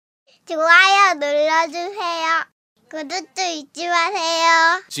좋아요 눌러주세요. 구독도 잊지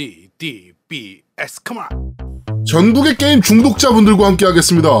마세요. ddanzi, come on. 전국의 게임 중독자분들과 함께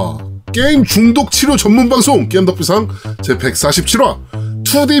하겠습니다. 게임 중독 치료 전문 방송 겜덕비상 제147화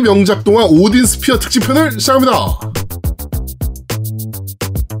 2D 명작동화 오딘스피어 특집편을 시작합니다.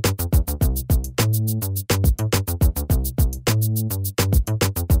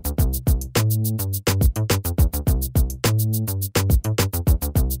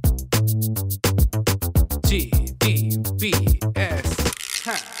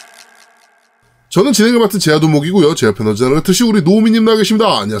 저는 진행을 맡은 제아도목이고요. 제 옆에 언제나 그렇듯이 우리 노우미님 나와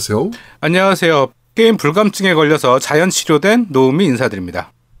계십니다. 안녕하세요. 안녕하세요. 게임 불감증에 걸려서 자연 치료된 노우미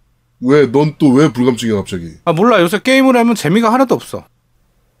인사드립니다. 왜? 넌 또 왜 불감증이야 갑자기? 몰라. 요새 게임을 하면 재미가 하나도 없어.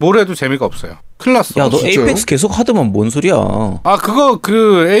 뭘 해도 재미가 없어요. 큰일 났어. 야, 너 진짜요? 에이펙스 계속 하더만 뭔 소리야?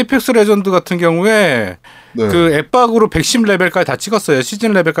 그 에이펙스 레전드 같은 경우에 네. 그 앱박으로 110레벨까지 다 찍었어요.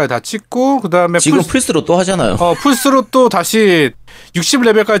 시즌 레벨까지 다 찍고 그다음에 지금 플스로 또 하잖아요. 플스로 또 다시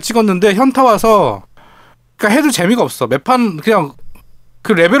 60레벨까지 찍었는데 현타 와서 그러니까 해도 재미가 없어. 매판 그냥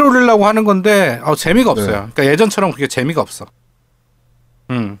그 레벨 올리려고 하는 건데 재미가 없어요. 네. 그러니까 예전처럼 그게 재미가 없어.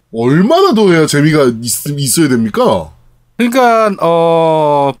 얼마나 더 해야 재미가 있어야 됩니까? 그러니까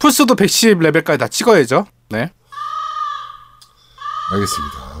플스도 110레벨까지 다 찍어야죠. 네.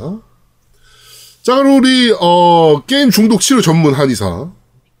 알겠습니다. 자, 그럼 우리 게임 중독 치료 전문 한의사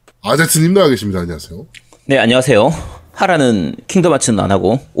아제트님 나와 계십니다. 안녕하세요. 네, 안녕하세요. 하라는 킹덤 하츠는 안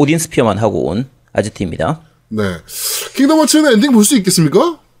하고 오딘스피어만 하고 온 아제트입니다. 네. 킹덤 하츠는 엔딩 볼 수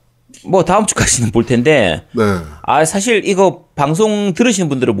있겠습니까? 뭐 다음 주까지는 볼 텐데. 네. 사실 이거 방송 들으시는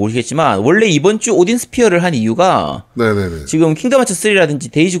분들은 모르겠지만 원래 이번 주 오딘스피어를 한 이유가 네네네. 지금 킹덤 하츠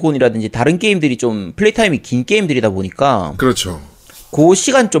 3라든지 데이지곤이라든지 다른 게임들이 좀 플레이 타임이 긴 게임들이다 보니까 그렇죠. 그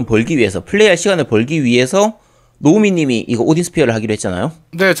시간 좀 벌기 위해서 플레이할 시간을 벌기 위해서 노우미님이 이거 오딘스피어를 하기로 했잖아요.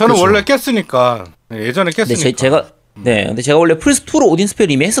 네, 저는 그렇죠. 원래 깼으니까. 예전에 깼으니까. 근데 제가 원래 플스2로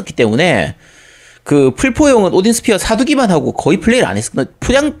오딘스피어를 이미 했었기 때문에 그 풀포용은 오딘스피어 사두기만 하고 거의 플레이를 안 했어.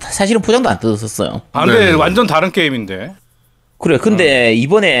 사실은 포장도 안 뜯었었어요. 근데 네. 완전 다른 게임인데. 그래. 근데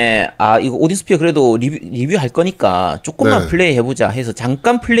이번에 이거 오딘스피어 그래도 리뷰할 거니까 조금만 네. 플레이 해보자 해서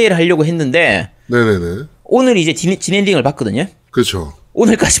잠깐 플레이를 하려고 했는데 네네네. 오늘 이제 진엔딩을 봤거든요. 그렇죠.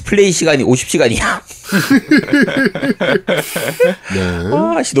 오늘까지 플레이 시간이 50시간이야. 네.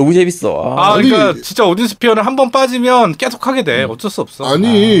 너무 재밌어. 그러니까 진짜 오딘스피어는 한 번 빠지면 계속 하게 돼. 어쩔 수 없어.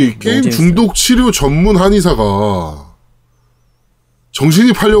 아니, 게임 재밌어요. 중독 치료 전문 한의사가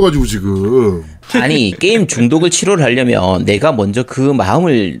정신이 팔려가지고 지금. 아니 게임 중독을 치료를 하려면 내가 먼저 그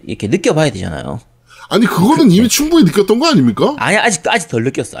마음을 이렇게 느껴봐야 되잖아요. 아니, 그거는 이미 충분히 느꼈던 거 아닙니까? 아니 아직 덜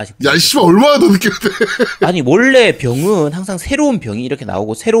느꼈어. 아직. 야, 씨발, 얼마나 더 느껴야 돼? 아니 원래 병은 항상 새로운 병이 이렇게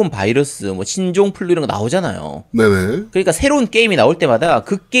나오고 새로운 바이러스 뭐 신종 플루 이런 거 나오잖아요. 네네. 그러니까 새로운 게임이 나올 때마다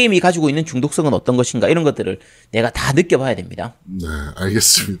그 게임이 가지고 있는 중독성은 어떤 것인가 이런 것들을 내가 다 느껴봐야 됩니다. 네,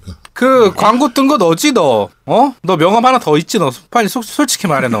 알겠습니다. 그 광고 뜬 거 너지 너? 너 명함 하나 더 있지 너? 빨리 솔직히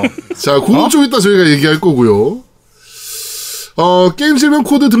말해 너. 자, 그건 좀 이따 저희가 얘기할 거고요. 게임 질병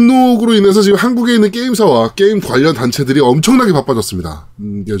코드 등록으로 인해서 지금 한국에 있는 게임사와 게임 관련 단체들이 엄청나게 바빠졌습니다.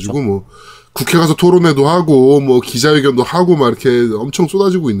 그래가지고 뭐, 국회 가서 토론회도 하고, 뭐, 기자회견도 하고, 막 이렇게 엄청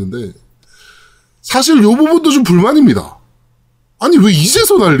쏟아지고 있는데, 사실 요 부분도 좀 불만입니다. 아니, 왜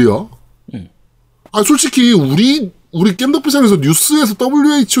이제서 난리야? 솔직히, 우리 겜덕비상에서 뉴스에서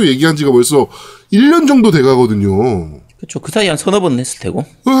WHO 얘기한 지가 벌써 1년 정도 돼 가거든요. 그렇죠. 그 사이에 한 서너 번 했을 테고.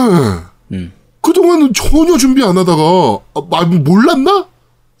 네. 그동안은 전혀 준비 안 하다가, 몰랐나?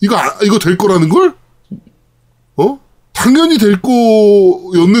 이거 될 거라는 걸? 당연히 될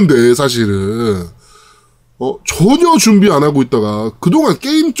거였는데, 사실은. 전혀 준비 안 하고 있다가, 그동안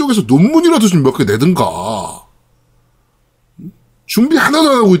게임 쪽에서 논문이라도 좀 몇 개 내든가. 준비 하나도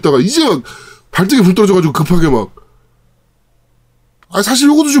안 하고 있다가, 이제 발등에 불 떨어져가지고 급하게 막. 사실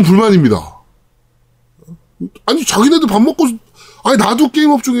요것도 좀 불만입니다. 아니, 자기네들 밥 먹고, 나도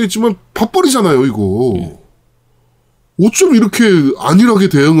게임 업종에 있지만 밥벌이잖아요, 이거. 어쩜 이렇게 안일하게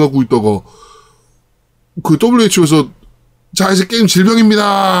대응하고 있다가, 그 WHO에서, 자, 이제 게임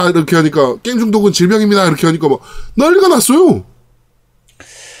질병입니다. 이렇게 하니까, 게임 중독은 질병입니다. 이렇게 하니까 막, 난리가 났어요.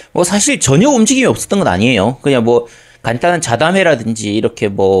 뭐 사실 전혀 움직임이 없었던 건 아니에요. 그냥 뭐 간단한 자담회라든지 이렇게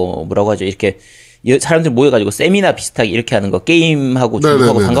뭐라고 하죠. 이렇게 사람들 모여가지고 세미나 비슷하게 이렇게 하는 거, 게임하고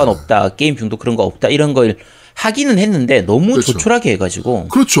중독하고 네네네네. 상관없다. 게임 중독 그런 거 없다. 이런 걸 하기는 했는데 너무 그렇죠. 조촐하게 해가지고.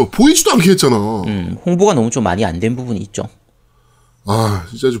 그렇죠. 보이지도 않게 했잖아. 홍보가 너무 좀 많이 안 된 부분이 있죠.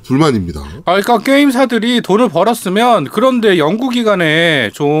 진짜 좀 불만입니다. 그러니까 게임사들이 돈을 벌었으면 그런데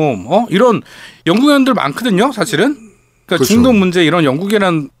연구기관에 좀 이런 연구기관들 많거든요, 사실은. 그러니까 그렇죠. 중독 문제 이런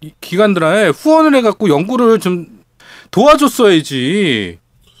연구기관들에 후원을 해갖고 연구를 좀 도와줬어야지.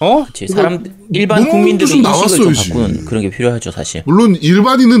 그치. 일반 국민들의 좀 인식을 좀 나왔어야지. 바꾸는 그런 게 필요하죠, 사실. 물론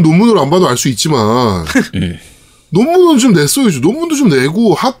일반인은 논문을 안 봐도 알 수 있지만 논문은 좀 냈어야지. 논문도 좀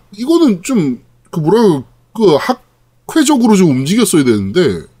내고 이거는 좀 학회적으로 좀 움직였어야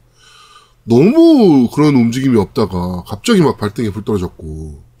되는데 너무 그런 움직임이 없다가 갑자기 막 발등에 불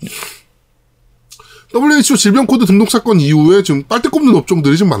떨어졌고. WHO 질병 코드 등록 사건 이후에 좀 빨대 꼽는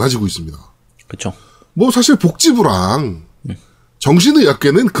업종들이 좀 많아지고 있습니다. 그렇죠. 뭐 사실 복지부랑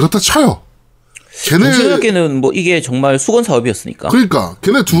정신의학계는 그렇다 쳐요. 정신의학계는 뭐 이게 정말 수건 사업이었으니까. 그러니까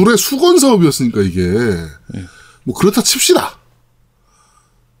걔네 둘의 수건 사업이었으니까 이게 뭐 그렇다 칩시다.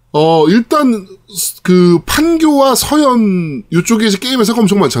 일단 그 판교와 서현 이쪽에 이제 게임 회사가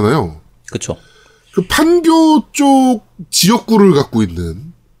엄청 많잖아요. 그렇죠. 그 판교 쪽 지역구를 갖고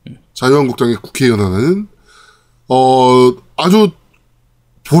있는 자유한국당의 국회의원 하나는 아주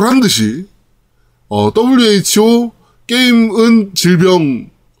보란듯이 WHO 게임은 질병이라는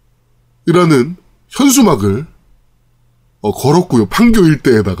현수막을 걸었고요. 판교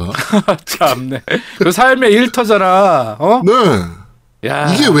일대에다가. 참네. 그 삶의 일터잖아. 네.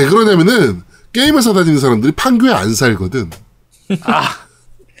 야. 이게 왜 그러냐면은 게임 회사 다니는 사람들이 판교에 안 살거든.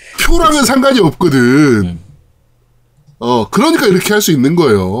 표랑은 상관이 없거든. 그러니까 이렇게 할 수 있는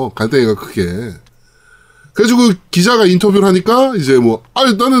거예요. 간땡이가 크게. 그래가지고 기자가 인터뷰를 하니까 이제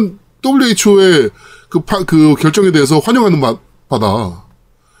나는 WHO의 그 결정에 대해서 환영하는 바다.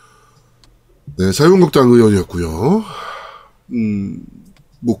 네, 자유한국당 의원이었고요.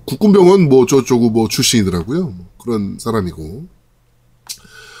 국군병원 저쩌고 출신이더라고요. 그런 사람이고.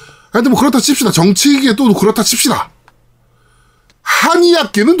 하여튼 그렇다 칩시다. 정치계에 또 그렇다 칩시다.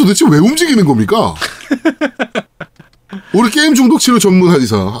 한의학계는 도대체 왜 움직이는 겁니까? 우리 게임 중독 치료 전문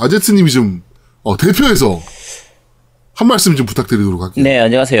한의사 아제트님이 좀 대표해서 한 말씀 좀 부탁드리도록 할게요. 네,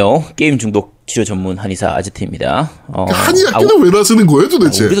 안녕하세요. 게임 중독 치료 전문 한의사 아제트입니다. 한의학계는 왜 나서는 거예요,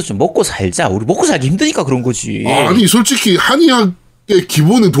 도대체? 우리도 좀 먹고 살자. 우리 먹고 살기 힘드니까 그런 거지. 아니, 솔직히 한의학의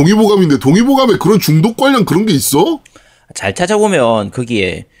기본은 동의보감인데 동의보감에 그런 중독 관련 그런 게 있어? 잘 찾아보면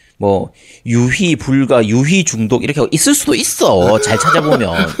거기에 유희 불가, 유희 중독 이렇게 있을 수도 있어. 잘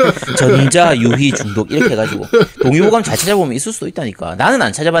찾아보면 전자 유희 중독 이렇게 해가지고 동의보감 잘 찾아보면 있을 수도 있다니까. 나는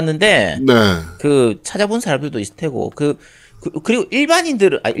안 찾아봤는데 네. 찾아본 사람들도 있을 테고 그리고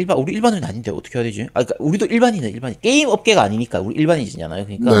일반인들은 우리 일반인은 아닌데 어떻게 해야 되지? 그러니까 우리도 일반인 게임 업계가 아니니까 우리 일반인이잖아요.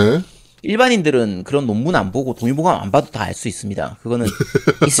 그러니까 네. 일반인들은 그런 논문 안 보고 동의보감 안 봐도 다 알 수 있습니다. 그거는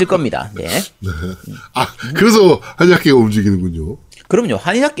있을 겁니다. 네. 그래서 한의학계가 움직이는군요. 그럼요.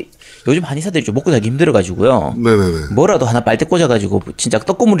 요즘 한의사들이 좀 먹고 살기 힘들어가지고요. 네네네. 뭐라도 하나 빨대 꽂아가지고 진짜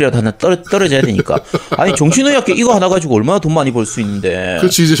떡고물이라도 하나 떨어져야 되니까. 아니 정신의학계 이거 하나 가지고 얼마나 돈 많이 벌 수 있는데.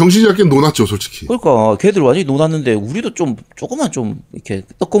 그렇지. 이제 정신의학계는 논았죠, 솔직히. 그러니까 걔들 완전히 논았는데 우리도 조금만 이렇게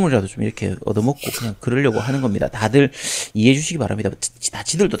떡고물이라도 좀 이렇게 얻어먹고 그냥 그러려고 하는 겁니다. 다들 이해해 주시기 바랍니다.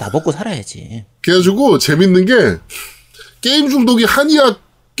 지들도 다 먹고 살아야지. 그래가지고 재밌는 게 게임 중독에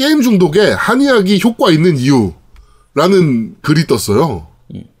한의학이 효과 있는 이유라는 글이 떴어요.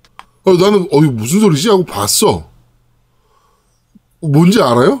 나는 무슨 소리지 하고 봤어. 뭔지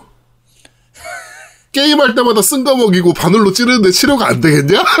알아요? 게임할 때마다 쓴 거 먹이고 바늘로 찌르는데 치료가 안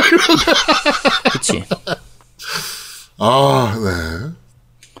되겠냐? 그렇지. 네.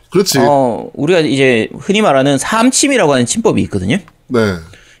 그렇지. 우리가 이제 흔히 말하는 삼침이라고 하는 침법이 있거든요. 네.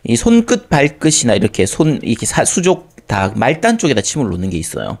 이 손끝, 발끝이나 이렇게 이렇게 수족 다 말단 쪽에다 침을 놓는 게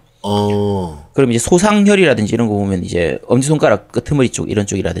있어요. 그럼 이제 소상혈이라든지 이런 거 보면 이제 엄지손가락 끄트머리 쪽 이런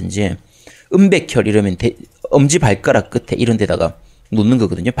쪽이라든지 음백혈 이러면 엄지발가락 끝에 이런 데다가 놓는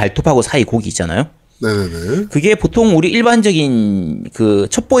거거든요. 발톱하고 사이 고기 있잖아요. 네네네. 그게 보통 우리 일반적인 그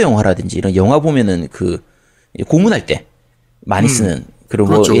첩보 영화라든지 이런 영화 보면은 고문할 때 많이 쓰는 그런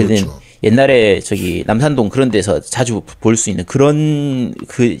그렇죠, 예를 들면 그렇죠. 옛날에 남산동 그런 데서 자주 볼 수 있는 그런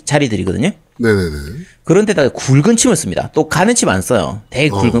그 자리들이거든요. 네네네. 그런 데다가 굵은 침을 씁니다. 또 가는 침 안 써요. 되게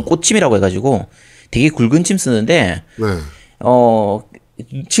굵은 꽃침이라고 해가지고 되게 굵은 침 쓰는데 네.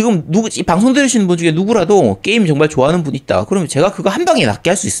 지금 이 방송 들으시는 분 중에 누구라도 게임 정말 좋아하는 분 있다. 그러면 제가 그거 한 방에 낫게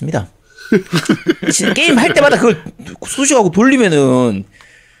할 수 있습니다. 게임 할 때마다 그걸 수식하고 돌리면은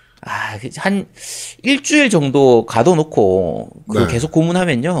한 일주일 정도 가둬놓고 그거 네. 계속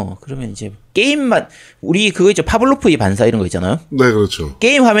고문하면요. 그러면 이제 게임만 우리 그거 있죠. 파블로프의 반사 이런 거 있잖아요. 네, 그렇죠.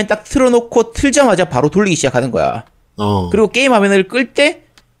 게임 화면 딱 틀어놓고 틀자마자 바로 돌리기 시작하는 거야. 그리고 게임 화면을 끌 때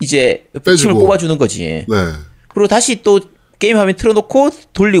이제 침을 뽑아주는 거지. 네. 그리고 다시 또 게임 화면 틀어놓고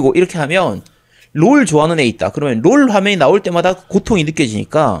돌리고 이렇게 하면 롤 좋아하는 애 있다. 그러면 롤 화면이 나올 때마다 고통이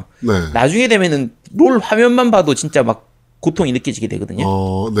느껴지니까 네. 나중에 되면은 롤 화면만 봐도 진짜 막 고통이 느껴지게 되거든요.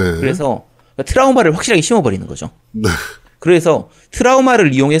 네. 그래서 트라우마를 확실하게 심어버리는 거죠. 네. 그래서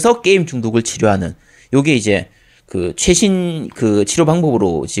트라우마를 이용해서 게임 중독을 치료하는 요게 이제 그 최신 그 치료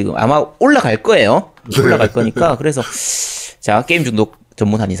방법으로 지금 아마 올라갈 거예요. 올라갈 거니까 그래서 자 게임 중독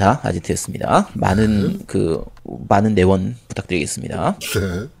전문 한의사 아지트였습니다. 많은 내원 부탁드리겠습니다.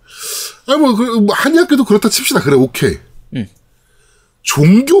 네. 아니 뭐 한의학교도 그렇다 칩시다. 그래 오케이.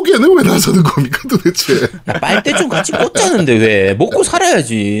 종교계는 왜 나서는 겁니까 도대체? 야, 빨대 좀 같이 꽂자는데 왜? 먹고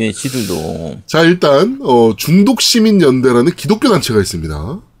살아야지 지들도. 자 일단 중독시민연대라는 기독교 단체가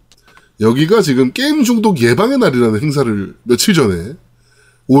있습니다. 여기가 지금 게임 중독 예방의 날이라는 행사를 며칠 전에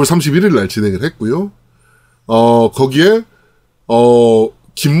 5월 31일 날 진행을 했고요. 거기에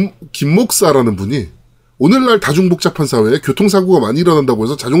김 목사라는 분이 오늘날 다중복잡한 사회에 교통사고가 많이 일어난다고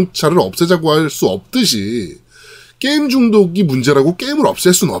해서 자동차를 없애자고 할 수 없듯이 게임 중독이 문제라고 게임을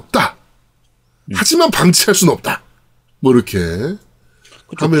없앨 수는 없다. 하지만 방치할 수는 없다. 뭐 이렇게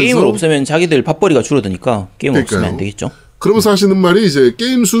하면서 게임을 없애면 자기들 밥벌이가 줄어드니까 게임을 없으면 안 되겠죠. 그러면서 하시는 말이 이제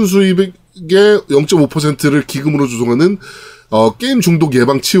게임 순수이익의 0.5%를 기금으로 조성하는 게임 중독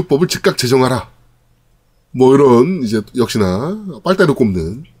예방 치유법을 즉각 제정하라. 뭐 이런 이제 역시나 빨대를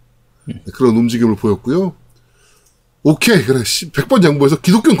꼽는 그런 움직임을 보였고요. 오케이 그래 100번 양보해서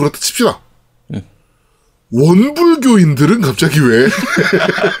기독교는 그렇다 칩시다. 원불교인들은 갑자기 왜?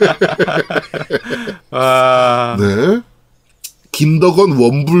 네. 김덕원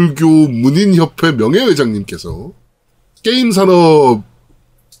원불교 문인협회 명예회장님께서 게임 산업의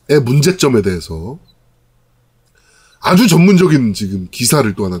문제점에 대해서 아주 전문적인 지금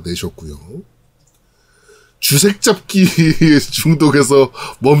기사를 또 하나 내셨고요. 주색 잡기 중독에서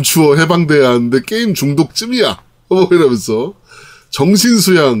멈추어 해방돼야 하는데 게임 중독쯤이야. 뭐 이러면서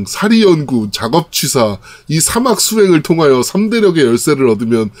정신수양, 사리연구, 작업취사, 이 사막 수행을 통하여 3대력의 열쇠를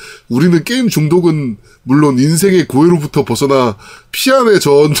얻으면 우리는 게임 중독은 물론 인생의 고해로부터 벗어나 피안의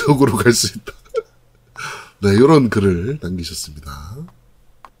저언적으로 갈 수 있다. 네, 이런 글을 남기셨습니다.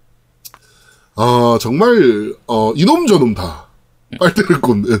 정말 이놈 저놈 다 빨대를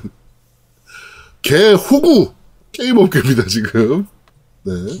꽂는 개 호구 게임업계입니다 지금.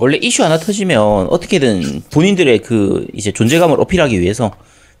 네. 원래 이슈 하나 터지면 어떻게든 본인들의 그 이제 존재감을 어필하기 위해서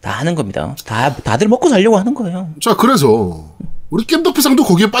다 하는 겁니다. 다들 먹고 살려고 하는 거예요. 자, 그래서 우리 겜덕비상도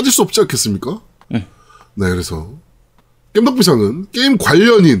거기에 빠질 수 없지 않겠습니까? 네, 그래서 겜덕비상은 게임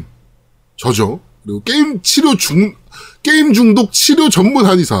관련인 저죠. 그리고 게임 중독 치료 전문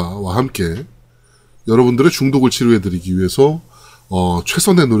한의사와 함께 여러분들의 중독을 치료해드리기 위해서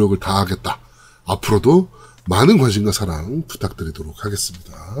최선의 노력을 다하겠다. 앞으로도 많은 관심과 사랑 부탁드리도록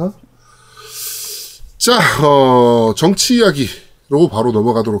하겠습니다. 자, 정치 이야기로 바로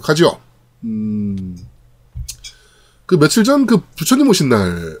넘어가도록 하죠. 그 며칠 전 그 부처님 오신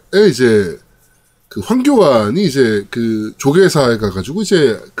날에 이제 그 황교안이 이제 그 조계사에 가가지고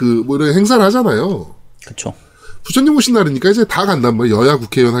이제 그 뭐 이런 행사를 하잖아요. 그렇죠. 부처님 오신 날이니까 이제 다 간단 말이에요. 여야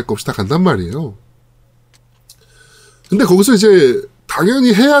국회의원 할 거 없이 다 간단 말이에요. 근데 거기서 이제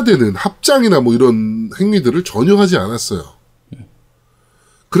당연히 해야 되는 합장이나 뭐 이런 행위들을 전혀 하지 않았어요.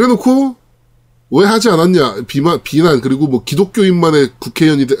 그래놓고 왜 하지 않았냐 비난 그리고 뭐 기독교인만의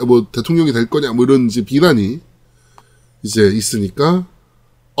국회의원이 뭐 대통령이 될 거냐 뭐 이런 이제 비난이 이제 있으니까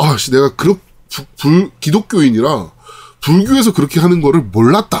내가 기독교인이라 불교에서 그렇게 하는 거를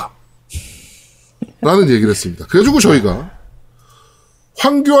몰랐다 라는 얘기를 했습니다. 그래가지고 저희가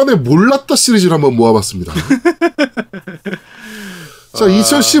황교안의 몰랐다 시리즈를 한번 모아봤습니다. 자,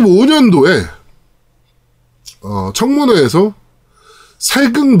 2015년도에 청문회에서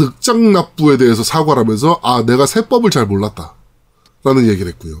세금 늑장 납부에 대해서 사과를 하면서 내가 세법을 잘 몰랐다 라는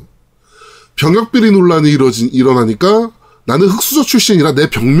얘기를 했고요. 병역비리 논란이 일어나니까 나는 흑수저 출신이라 내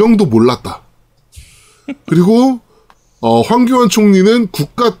병명도 몰랐다. 그리고 황교안 총리는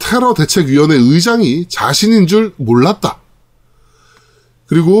국가테러대책위원회 의장이 자신인 줄 몰랐다.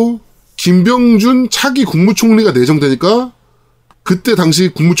 그리고 김병준 차기 국무총리가 내정되니까 그때 당시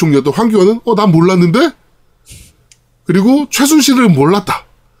국무총리였던 황교안은 난 몰랐는데? 그리고 최순실을 몰랐다.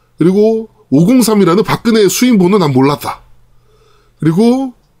 그리고 503이라는 박근혜의 수임번호 난 몰랐다.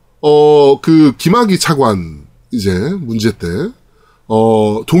 그리고 그 김학의 차관 이제 문제 때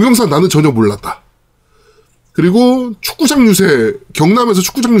동영상 나는 전혀 몰랐다. 그리고 축구장 유세 경남에서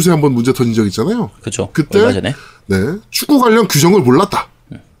축구장 유세 한번 문제 터진 적 있잖아요. 그렇죠. 그때 얼마 전에. 네, 축구 관련 규정을 몰랐다.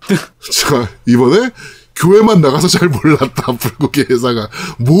 자, 이번에 교회만 나가서 잘 몰랐다. 불국의 회사가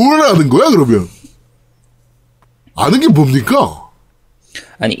뭘 아는 거야 그러면? 아는 게 뭡니까?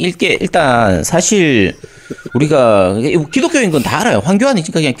 아니 일단 사실 우리가 기독교인 건 다 알아요. 황교안이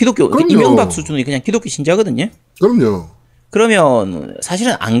그냥 기독교 그럼요. 이명박 수준의 그냥 기독교 신자거든요. 그럼요. 그러면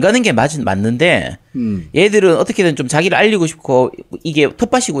사실은 안 가는 게 맞는데 얘들은 어떻게든 좀 자기를 알리고 싶고 이게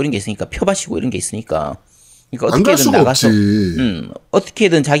텃밭이고 이런 게 있으니까 표밭이고 이런 게 있으니까 그러니까 안 갈 어떻게든 수가 나가서 없지.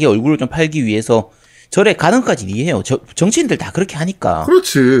 어떻게든 자기 얼굴을 좀 팔기 위해서 절에 가는 것까지는 이해해요. 정치인들 다 그렇게 하니까.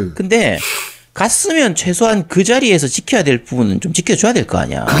 그렇지. 근데 갔으면 최소한 그 자리에서 지켜야 될 부분은 좀 지켜줘야 될 거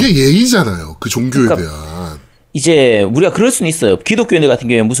아니야. 그게 예의잖아요. 그 종교에 그러니까 대한. 이제 우리가 그럴 수는 있어요. 기독교인들 같은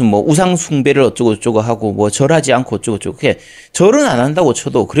경우에 무슨 뭐 우상 숭배를 어쩌고 저쩌고 하고 뭐 절하지 않고 어쩌고 저쩌고. 그게 절은 안 한다고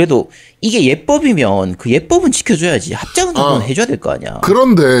쳐도 그래도 이게 예법이면 그 예법은 지켜줘야지. 합장은 좀 해줘야 될 거 아니야.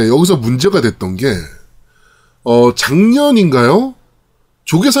 그런데 여기서 문제가 됐던 게 작년인가요?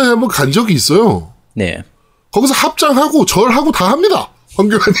 조계사에 한번 간 적이 있어요. 네. 거기서 합장하고 절하고 다 합니다.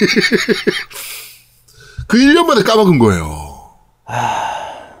 황교안이. 그 1년 만에 까먹은 거예요.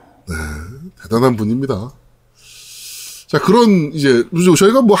 네, 대단한 분입니다. 자, 그런 이제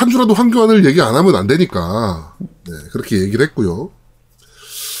저희가 뭐 한 주라도 황교안을 얘기 안 하면 안 되니까 네, 그렇게 얘기를 했고요.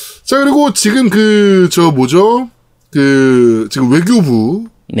 자, 그리고 지금 지금 외교부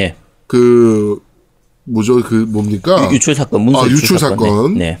네. 뭡니까? 유출 사건, 문서 유출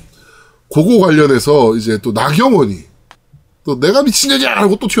사건. 네. 그거 관련해서 이제 또 나경원이 또 내가 미친년이야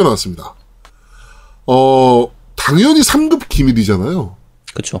하고 또 튀어나왔습니다. 당연히 3급 기밀이잖아요.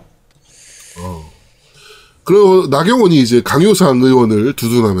 그렇죠. 그리고 나경원이 이제 강효상 의원을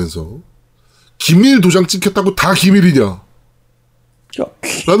두둔하면서 기밀 도장 찍혔다고 다 기밀이냐?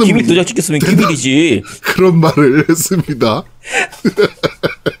 라는 기밀 도장 찍혔으면 기밀이지. 그런 말을 했습니다.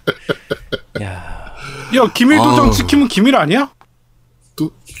 야, 기밀 도장 찍히면 기밀 아니야?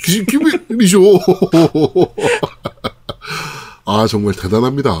 또 기밀이죠. 정말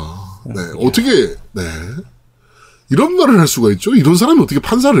대단합니다. 네, 어떻게 이런 말을 할 수가 있죠? 이런 사람이 어떻게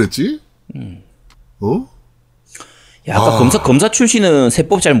판사를 했지? 아까 검사 출신은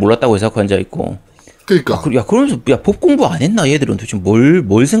세법 잘 몰랐다고 해서 앉아 있고. 그러니까. 그러면서 법 공부 안 했나 얘들은 도대체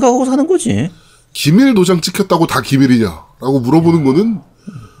뭘 생각하고 사는 거지? 기밀 도장 찍혔다고 다 기밀이냐라고 물어보는 거는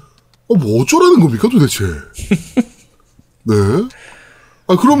뭐 어쩌라는 겁니까 도대체? 네.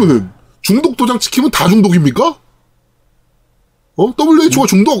 그러면은 중독 도장 찍히면 다 중독입니까? WHO가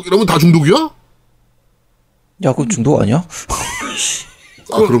중독 이러면 다 중독이야? 야, 그거 중독 아니야?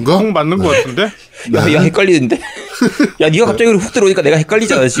 그런가? 꼭 맞는 것 같은데? 야, 헷갈리는데? 야, 네가 갑자기 훅 들어오니까 내가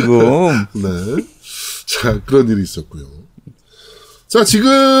헷갈리잖아, 지금. 네. 자, 그런 일이 있었고요. 자,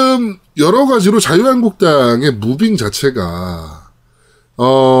 지금 여러 가지로 자유한국당의 무빙 자체가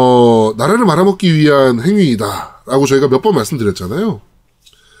나라를 말아먹기 위한 행위이다라고 저희가 몇 번 말씀드렸잖아요.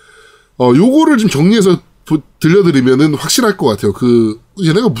 요거를 좀 정리해서 들려드리면은 확실할 것 같아요.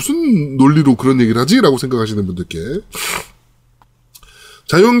 얘네가 무슨 논리로 그런 얘기를 하지라고 생각하시는 분들께.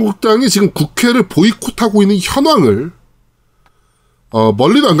 자유한국당이 지금 국회를 보이콧하고 있는 현황을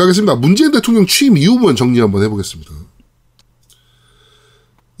멀리도 안 가겠습니다. 문재인 대통령 취임 이후만 정리 한번 해보겠습니다.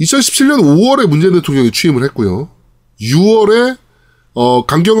 2017년 5월에 문재인 대통령이 취임을 했고요. 6월에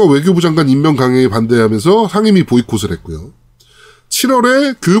강경화 외교부 장관 임명 강행에 반대하면서 상임위 보이콧을 했고요.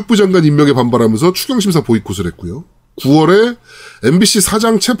 7월에 교육부 장관 임명에 반발하면서 추경심사 보이콧을 했고요. 9월에 MBC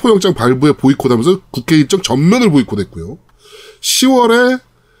사장 체포영장 발부에 보이콧하면서 국회 일정 전면을 보이콧했고요. 10월에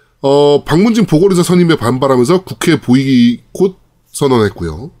박문진 보궐이사 선임에 반발하면서 국회 보이콧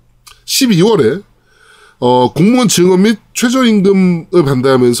선언했고요. 12월에 공무원 증언 및 최저임금을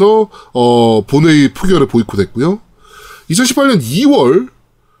반대하면서 본회의 표결에 보이콧했고요. 2018년 2월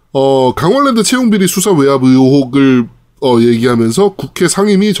강원랜드 채용비리 수사 외압 의혹을 얘기하면서 국회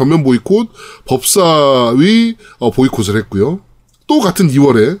상임위 전면 보이콧, 법사위 보이콧을 했고요. 또 같은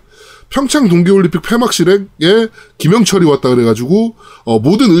 2월에 평창 동계올림픽 폐막식에 김영철이 왔다 그래가지고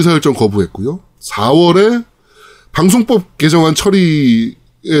모든 의사일정 거부했고요. 4월에 방송법 개정안 처리에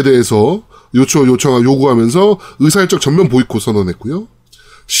대해서 요구하면서 의사일정 전면 보이콧 선언했고요.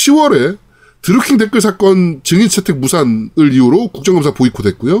 10월에 드루킹 댓글 사건 증인 채택 무산을 이유로 국정감사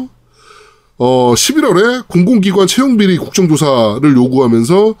보이콧했고요. 11월에 공공기관 채용비리 국정조사를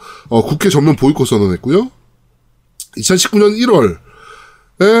요구하면서 국회 전면 보이콧 선언했고요. 2019년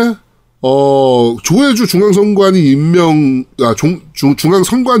 1월에 조혜주 중앙선관위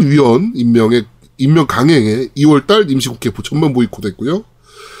중앙선관위원 임명 강행에 2월달 임시국회 전면 보이콧했고요.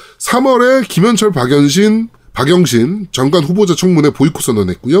 3월에 김현철 박영신 장관 후보자 청문회 보이콧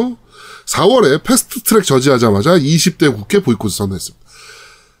선언했고요. 4월에 패스트트랙 저지하자마자 20대 국회 보이콧 선언했습니다.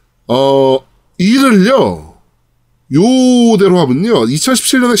 일을요, 요대로 하면요,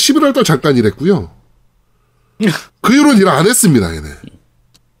 2017년에 11월달 잠깐 일했고요. 그 이후로는 일 안 했습니다, 얘네.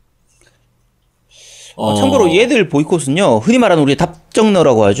 참고로 얘들 보이콧은요, 흔히 말하는 우리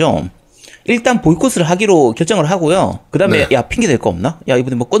답정너라고 하죠. 일단 보이콧을 하기로 결정을 하고요. 그 다음에, 야, 핑계 댈 거 없나? 야,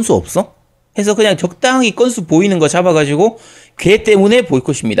 이번에 뭐 건수 없어? 해서 그냥 적당히 건수 보이는 거 잡아가지고, 걔 때문에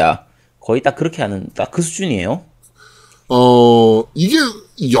보이콧입니다. 거의 딱 그렇게 하는, 딱 그 수준이에요. 이게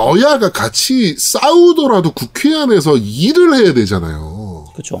여야가 같이 싸우더라도 국회 안에서 일을 해야 되잖아요.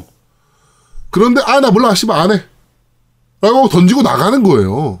 그렇죠. 그런데 나 몰라 씨발 안 해. 라고 던지고 나가는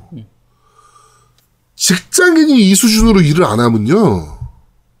거예요. 직장인이 이 수준으로 일을 안 하면요.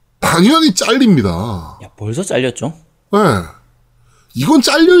 당연히 잘립니다. 야, 벌써 잘렸죠? 네. 이건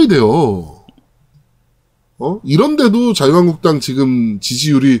잘려야 돼요. 이런데도 자유한국당 지금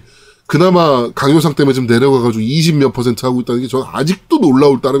지지율이 그나마 강효상 때문에 좀 내려가가지고 20몇 % 하고 있다는 게 저는 아직도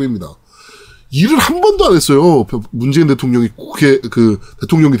놀라울 따름입니다. 일을 한 번도 안 했어요. 문재인 대통령이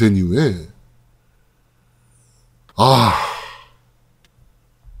대통령이 된 이후에.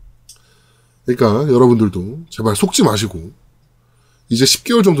 그러니까 여러분들도 제발 속지 마시고 이제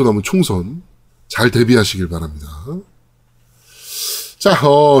 10개월 정도 남은 총선 잘 대비하시길 바랍니다. 자,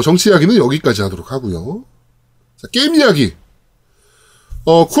 정치 이야기는 여기까지 하도록 하고요. 자, 게임 이야기.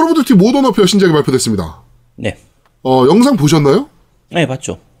 콜 오브 듀티 모던 워페어 신작이 발표됐습니다. 네. 영상 보셨나요? 네,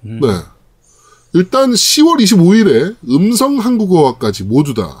 봤죠. 네. 일단 10월 25일에 음성 한국어화까지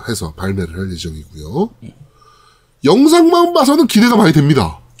모두 다 해서 발매를 할 예정이고요. 영상만 봐서는 기대가 많이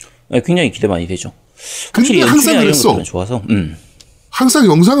됩니다. 네, 굉장히 기대 많이 되죠. 근데 항상 그랬어. 좋아서. 항상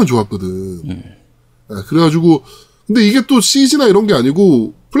영상은 좋았거든. 네, 그래가지고 근데 이게 또 CG나 이런 게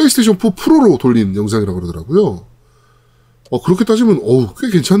아니고 플레이스테이션 4 프로로 돌린 영상이라고 그러더라고요. 그렇게 따지면 꽤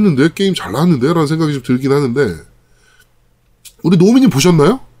괜찮는데 게임 잘 나왔는데 라는 생각이 좀 들긴 하는데 우리 노미님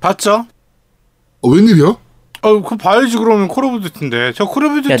보셨나요? 봤죠? 웬일이야? 그거 봐야지. 그러면 콜 오브 듀티인데 저 콜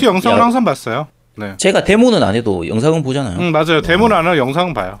오브 듀티 영상을 항상 봤어요. 네. 제가 데모는 안 해도 영상은 보잖아요. 맞아요. 데모는 안 하고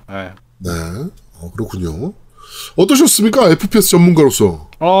영상은 봐요. 네. 네. 그렇군요. 어떠셨습니까? FPS 전문가로서.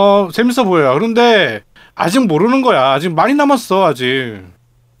 재밌어 보여요. 그런데 아직 모르는 거야. 아직 많이 남았어. 아직.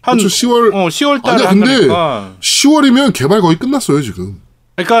 그렇죠. 10월. 10월 달에 아니야, 근데 한다니까. 10월이면 개발 거의 끝났어요, 지금.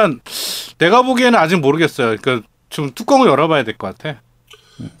 그러니까 내가 보기에는 아직 모르겠어요. 그러니까 좀 뚜껑을 열어봐야 될 것 같아.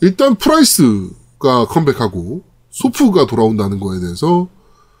 일단 프라이스가 컴백하고 소프가 돌아온다는 거에 대해서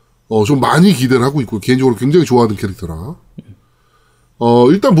좀 많이 기대를 하고 있고 개인적으로 굉장히 좋아하는 캐릭터라.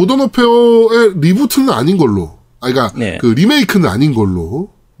 일단 모던 워페어의 리부트는 아닌 걸로. 그러니까 네. 그 리메이크는 아닌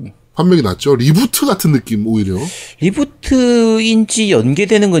걸로 판명이 났죠. 리부트 같은 느낌 오히려. 리부트인지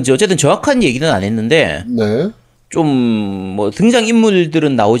연계되는 건지 어쨌든 정확한 얘기는 안 했는데 네. 좀 뭐 등장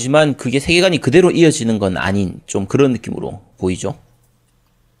인물들은 나오지만 그게 세계관이 그대로 이어지는 건 아닌 좀 그런 느낌으로 보이죠.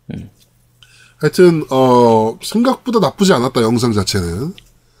 하여튼 생각보다 나쁘지 않았다 영상 자체는.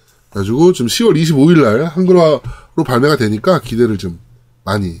 그래가지고 지금 10월 25일 날 한글화로 발매가 되니까 기대를 좀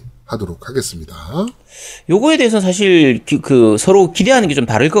많이 하도록 하겠습니다. 요거에 대해서는 사실 서로 기대하는 게 좀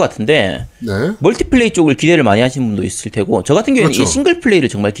다를 것 같은데 네. 멀티플레이 쪽을 기대를 많이 하시는 분도 있을 테고 저 같은 경우에는 그렇죠. 이 싱글 플레이를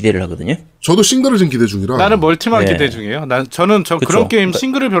정말 기대를 하거든요. 저도 싱글을 지금 기대 중이라. 나는 멀티만 네. 기대 중이에요. 저는 그쵸. 그런 게임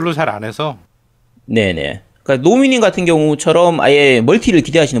싱글을 별로 잘 안 해서. 네네. 그러니까 노미님 같은 경우처럼 아예 멀티를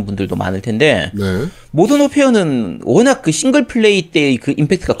기대하시는 분들도 많을 텐데 네. 모던 워페어는 워낙 그 싱글 플레이 때의 그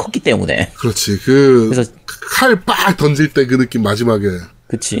임팩트가 컸기 때문에 그렇지. 그래서 칼 빡 던질 때 그 느낌 마지막에.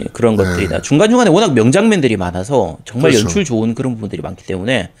 그치 그런 네. 것들이다. 중간중간에 워낙 명장면들이 많아서 정말 그렇죠. 연출 좋은 그런 부분들이 많기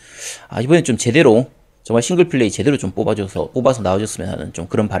때문에 이번엔 좀 제대로 정말 싱글 플레이 제대로 좀 뽑아서 나와줬으면 하는 좀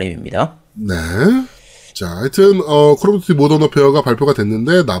그런 바람입니다. 네. 자, 하여튼 콜 오브 듀티 모던 워페어가 발표가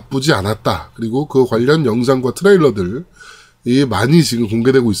됐는데 나쁘지 않았다. 그리고 그 관련 영상과 트레일러들이 많이 지금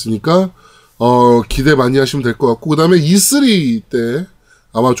공개되고 있으니까 기대 많이 하시면 될 것 같고 그다음에 E3 때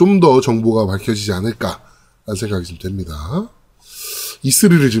아마 좀 더 정보가 밝혀지지 않을까라는 생각이 좀 됩니다.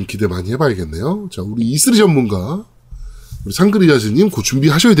 E3를 좀 기대 많이 해봐야겠네요. 자, 우리 E3 전문가 우리 상그리아즈님 곧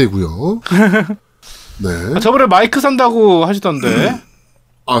준비하셔야 되고요. 네. 저번에 마이크 산다고 하시던데.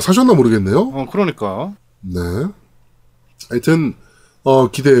 사셨나 모르겠네요. 그러니까. 네. 하여튼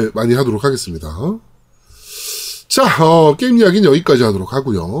기대 많이 하도록 하겠습니다. 자, 게임 이야기는 여기까지 하도록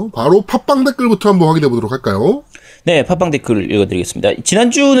하고요. 바로 팟빵 댓글부터 한번 확인해 보도록 할까요? 네, 팟빵 댓글 읽어드리겠습니다.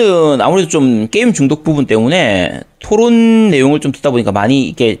 지난주는 아무래도 좀 게임 중독 부분 때문에 토론 내용을 좀 듣다 보니까 많이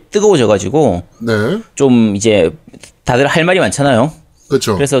이게 뜨거워져가지고 네. 좀 이제 다들 할 말이 많잖아요.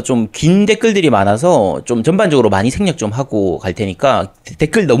 그렇죠. 그래서 좀 긴 댓글들이 많아서 좀 전반적으로 많이 생략 좀 하고 갈 테니까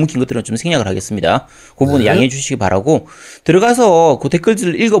댓글 너무 긴 것들은 좀 생략을 하겠습니다. 그 부분 네. 양해해 주시기 바라고 들어가서 그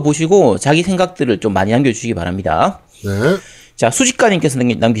댓글들을 읽어보시고 자기 생각들을 좀 많이 남겨주시기 바랍니다. 네. 자, 수직가님께서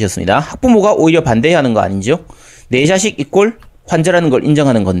남기셨습니다. 학부모가 오히려 반대하는 거 아닌지요? 내 자식 이꼴 환자라는 걸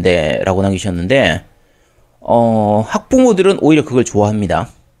인정하는 건데 라고 남기셨는데 학부모들은 오히려 그걸 좋아합니다.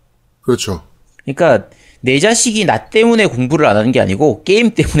 그렇죠. 그러니까 내 자식이 나 때문에 공부를 안 하는 게 아니고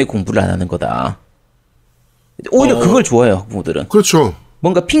게임 때문에 공부를 안 하는 거다. 오히려 그걸 좋아해요, 학부모들은. 그렇죠.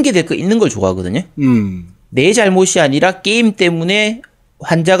 뭔가 핑계 댈 거 있는 걸 좋아하거든요. 내 잘못이 아니라 게임 때문에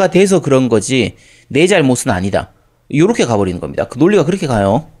환자가 돼서 그런 거지 내 잘못은 아니다. 요렇게 가버리는 겁니다. 그 논리가 그렇게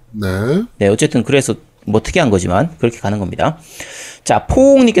가요. 네. 네, 어쨌든 그래서 뭐 특이한 거지만 그렇게 가는 겁니다. 자,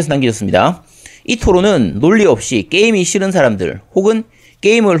 포옹님께서 남기셨습니다. 이 토론은 논리 없이 게임이 싫은 사람들 혹은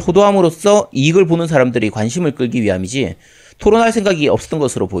게임을 호도함으로써 이익을 보는 사람들이 관심을 끌기 위함이지 토론할 생각이 없었던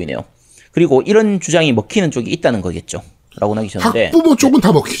것으로 보이네요. 그리고 이런 주장이 먹히는 쪽이 있다는 거겠죠. 라고 남기셨는데 학부모 쪽은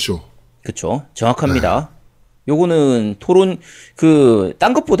다 먹히죠. 그쵸. 정확합니다. 요거는 토론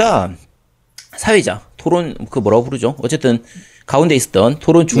딴 것보다 사회자 토론 뭐라고 부르죠? 어쨌든 가운데 있었던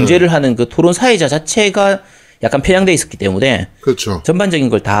토론 중재를 하는 그 토론 사회자 자체가 약간 편향돼 있었기 때문에 그렇죠. 전반적인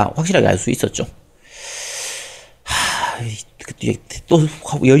걸 다 확실하게 알 수 있었죠. 또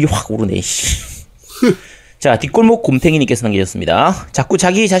열이 확 오르네. 자, 뒷골목 곰탱이님께서 남기셨습니다. 자꾸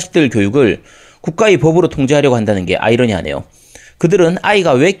자기 자식들 교육을 국가의 법으로 통제하려고 한다는 게 아이러니하네요. 그들은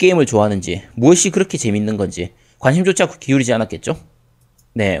아이가 왜 게임을 좋아하는지, 무엇이 그렇게 재밌는 건지 관심조차 기울이지 않았겠죠?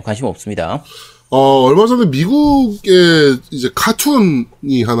 네, 관심 없습니다. 얼마 전에 미국의 이제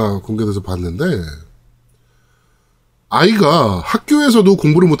카툰이 하나 공개돼서 봤는데, 아이가 학교에서도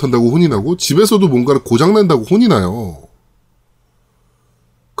공부를 못한다고 혼이 나고, 집에서도 뭔가를 고장낸다고 혼이 나요.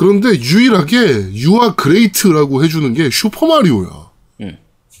 그런데 유일하게 You are great라고 해주는 게 슈퍼마리오야.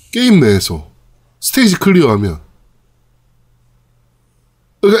 게임 내에서. 스테이지 클리어하면.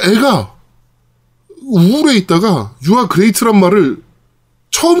 그러니까 애가 우울해 있다가 You are great란 말을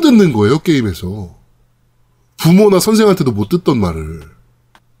처음 듣는 거예요, 게임에서. 부모나 선생한테도 못 듣던 말을.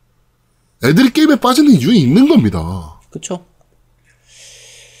 애들이 게임에 빠지는 이유는 있는 겁니다. 그쵸.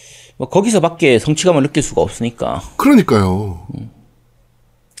 뭐 거기서밖에 성취감을 느낄 수가 없으니까. 그러니까요.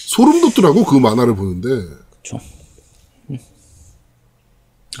 소름 돋더라고, 그 만화를 보는데. 그쵸.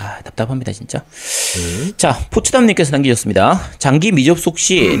 답답합니다, 진짜. 자, 포츠담님께서 남기셨습니다. 장기 미접속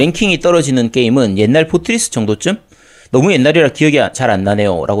시 랭킹이 떨어지는 게임은 옛날 포트리스 정도쯤? 너무 옛날이라 기억이 잘 안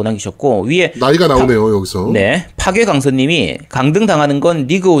나네요. 라고 남기셨고, 위에. 나이가 나오네요, 여기서. 네. 파괴강선님이 강등 당하는 건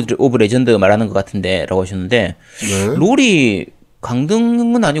리그 오브 레전드 말하는 것 같은데, 라고 하셨는데, 네. 롤이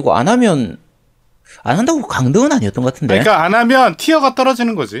강등은 아니고, 안 한다고 강등은 아니었던 것 같은데. 그러니까 안 하면 티어가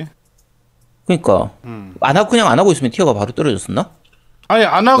떨어지는 거지. 그러니까, 그냥 안 하고 있으면 티어가 바로 떨어졌었나? 아니,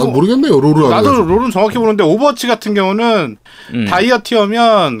 안 하고. 난 모르겠네요, 롤을 안 나도 해가지고. 롤은 정확히 모르는데, 오버워치 같은 경우는 다이어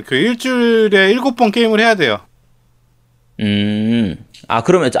티어면 그 일주일에 7번 게임을 해야 돼요.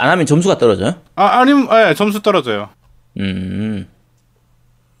 그러면 안 하면 점수가 떨어져요? 아니면, 점수 떨어져요.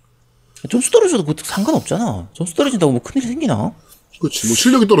 점수 떨어져도 그것도 상관없잖아. 점수 떨어진다고 뭐 큰일이 생기나? 그렇지, 뭐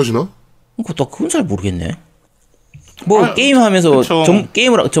실력이 떨어지나? 그건 잘 모르겠네. 게임하면서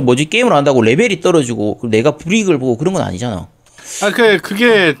게임을 한다고 레벨이 떨어지고 내가 불이익을 보고 그런 건 아니잖아.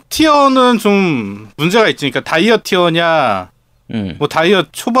 그게 티어는 좀 문제가 있으니까 다이어 티어냐, 뭐 다이어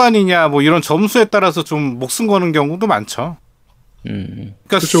초반이냐, 뭐 이런 점수에 따라서 좀 목숨 거는 경우도 많죠. 그러니까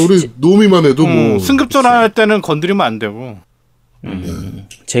그렇죠, 우리 노미만 해도 뭐. 승급전할 때는 건드리면 안 되고.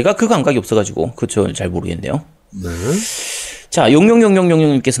 제가 그 감각이 없어가지고 그쵸, 잘 모르겠네요. 네. 자,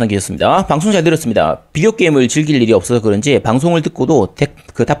 000000님께서 남기셨습니다. 방송 잘 들었습니다. 비디오 게임을 즐길 일이 없어서 그런지 방송을 듣고도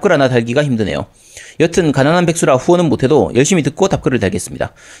답글 하나 달기가 힘드네요. 여튼 가난한 백수라 후원은 못해도 열심히 듣고 답글을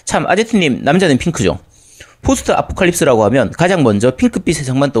달겠습니다. 참, 아제트님, 남자는 핑크죠. 포스트 아포칼립스라고 하면 가장 먼저 핑크빛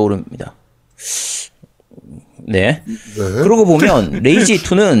세상만 떠오릅니다. 네. 그러고 보면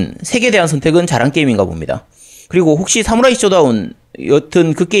레이지2는 색에 대한 선택은 잘한 게임인가 봅니다. 그리고 혹시 사무라이 쇼다운,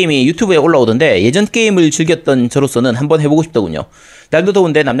 여튼 그 게임이 유튜브에 올라오던데 예전 게임을 즐겼던 저로서는 한번 해보고 싶더군요. 날도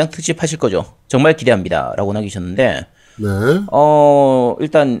더운데 남양 특집 하실 거죠? 정말 기대합니다. 라고 남기셨는데, 네.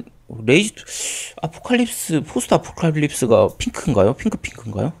 일단 포스트 아포칼립스가 핑크인가요?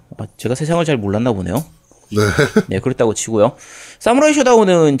 핑크인가요? 제가 세상을 잘 몰랐나 보네요. 네, 그렇다고 치고요. 사무라이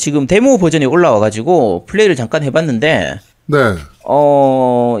쇼다운은 지금 데모 버전이 올라와가지고 플레이를 잠깐 해봤는데, 네.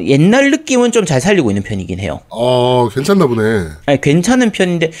 옛날 느낌은 좀 잘 살리고 있는 편이긴 해요. 괜찮나 보네. 아니, 괜찮은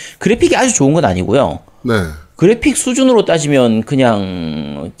편인데, 그래픽이 아주 좋은 건 아니고요. 네. 그래픽 수준으로 따지면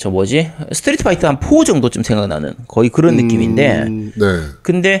그냥, 스트리트 파이터 한 4 정도쯤 생각나는 거의 그런 느낌인데, 네.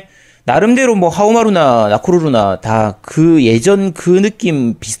 근데, 나름대로 뭐, 하우마루나 나쿠루루나 다 그 예전 그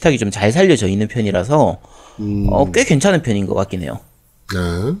느낌 비슷하게 좀 잘 살려져 있는 편이라서, 꽤 괜찮은 편인 것 같긴 해요. 네.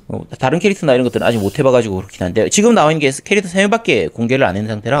 다른 캐릭터나 이런 것들은 아직 못 해봐가지고 그렇긴 한데, 지금 나와 있는 게 캐릭터 3명밖에 공개를 안 한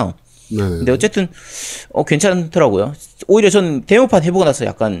상태라, 네. 근데 어쨌든, 괜찮더라고요. 오히려 전 데모판 해보고 나서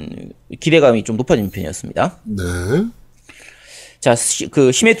약간 기대감이 좀 높아진 편이었습니다. 네. 자,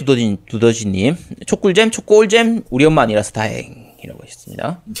 심해 두더지님, 초꿀잼, 우리 엄마 아니라서 다행이라고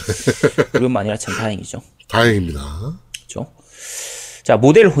하셨습니다. 우리 엄마 아니라 참 다행이죠. 다행입니다. 그렇죠. 자,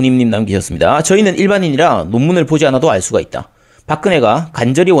 모델 혼임님 남기셨습니다. 저희는 일반인이라 논문을 보지 않아도 알 수가 있다. 박근혜가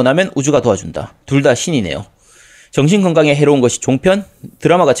간절히 원하면 우주가 도와준다. 둘 다 신이네요. 정신건강에 해로운 것이 종편?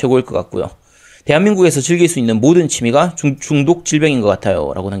 드라마가 최고일 것 같고요. 대한민국에서 즐길 수 있는 모든 취미가 중독 질병인 것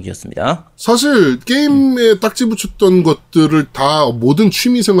같아요. 라고 남기셨습니다. 사실 게임에 딱지 붙였던 것들을 다 모든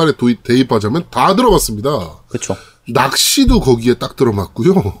취미 생활에 대입하자면 다 들어봤습니다. 그렇죠. 낚시도 거기에 딱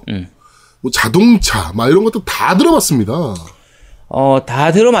들어맞고요. 뭐 자동차 막 이런 것도 다 들어봤습니다.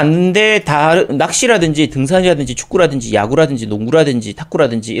 다 들어맞는데 낚시라든지 등산이라든지 축구라든지 야구라든지 농구라든지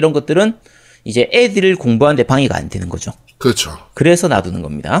탁구라든지 이런 것들은 이제 애들을 공부하는데 방해가 안 되는 거죠. 그렇죠. 그래서 놔두는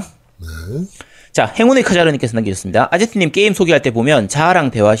겁니다. 네. 자, 행운의 카자르님께서 남겨주셨습니다. 아제트님 게임 소개할 때 보면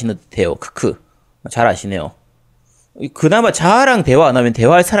자아랑 대화하시는 듯해요. 크크. 잘 아시네요. 그나마 자아랑 대화 안 하면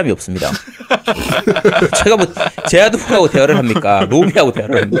대화할 사람이 없습니다. 제가 뭐 제아두하고 대화를 합니까? 로미하고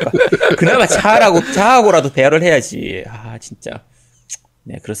대화를 합니까? 그나마 자아하고라도 대화를 해야지. 아 진짜.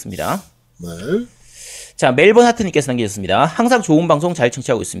 네 그렇습니다. 네. 자, 멜번 하트님께서 남겨주셨습니다. 항상 좋은 방송 잘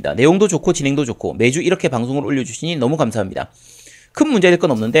청취하고 있습니다. 내용도 좋고 진행도 좋고 매주 이렇게 방송을 올려주시니 너무 감사합니다. 큰 문제될 건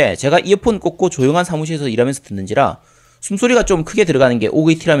없는데 제가 이어폰 꽂고 조용한 사무실에서 일하면서 듣는지라 숨소리가 좀 크게 들어가는 게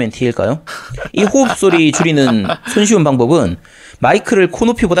오그이 티라면 티일까요? 이 호흡소리 줄이는 손쉬운 방법은 마이크를 코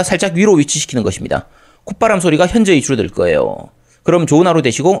높이보다 살짝 위로 위치시키는 것입니다. 콧바람 소리가 현저히 줄어들 거예요. 그럼 좋은 하루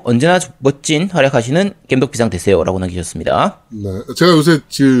되시고 언제나 멋진 활약하시는 겜덕비상 되세요. 라고 남기셨습니다. 네. 제가 요새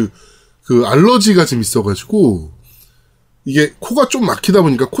그 알러지가 좀 있어가지고 이게 코가 좀 막히다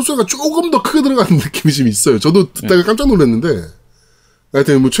보니까 콧소리가 조금 더 크게 들어가는 느낌이 좀 있어요. 저도 듣다가 깜짝 놀랐는데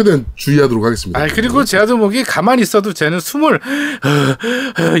하여튼 뭐 최대한 주의하도록 하겠습니다. 아 그리고 제아두목이 가만히 있어도 쟤는 숨을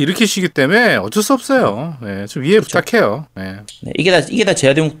이렇게 쉬기 때문에 어쩔 수 없어요. 네, 좀 이해 그렇죠. 부탁해요. 네. 네, 이게 다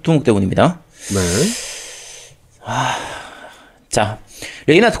제아두목 때문입니다. 네. 자,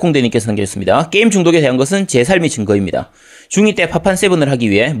 레이나트 콩대님께서 남겨주셨습니다. 게임 중독에 대한 것은 제 삶의 증거입니다. 중2 때 파판7을 하기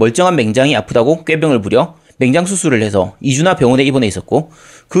위해 멀쩡한 맹장이 아프다고 꾀병을 부려 맹장 수술을 해서 2주나 병원에 입원해 있었고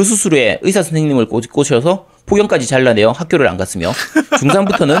그 수술 후에 의사 선생님을 꼬셔서 포경까지 잘라내어 학교를 안 갔으며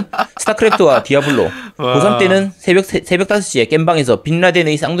중3부터는 스타크래프트와 디아블로, 고3 때는 새벽 5시에 겜방에서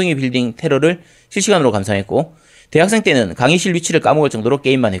빈라덴의 쌍둥이 빌딩 테러를 실시간으로 감상했고 대학생 때는 강의실 위치를 까먹을 정도로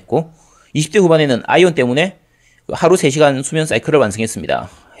게임만 했고 20대 후반에는 아이온 때문에 하루 3시간 수면 사이클을 완성했습니다.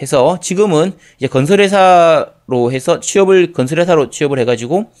 해서 지금은 이제 건설회사로 취업을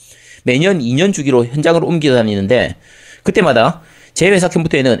해가지고 매년 2년 주기로 현장으로 옮겨 다니는데 그때마다 제 회사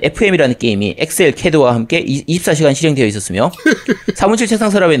컴퓨터에는 FM이라는 게임이 엑셀, 캐드와 함께 24시간 실행되어 있었으며 사무실 책상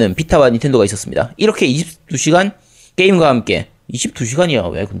서랍에는 비타와 닌텐도가 있었습니다. 이렇게 22시간 게임과 함께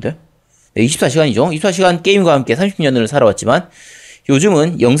 22시간이야 왜 근데? 네, 24시간이죠. 24시간 게임과 함께 30년을 살아왔지만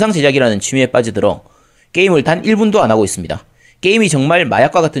요즘은 영상 제작이라는 취미에 빠져들어 게임을 단 1분도 안 하고 있습니다. 게임이 정말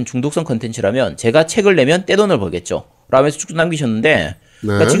마약과 같은 중독성 컨텐츠라면 제가 책을 내면 떼돈을 벌겠죠. 라면서 쭉 남기셨는데 네.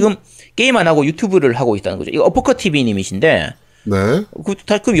 그러니까 지금 게임 안 하고 유튜브를 하고 있다는 거죠. 이거 어퍼컷 TV님이신데 네.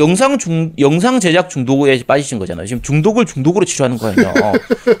 그럼 영상 제작 중독에 빠지신 거잖아요. 지금 중독을 중독으로 치료하는 거예요.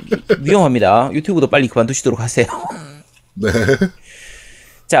 위험합니다. 유튜브도 빨리 그만두시도록 하세요. 네.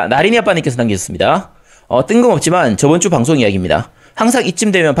 자, 나린이 아빠님께서 남기셨습니다. 뜬금없지만 저번 주 방송 이야기입니다. 항상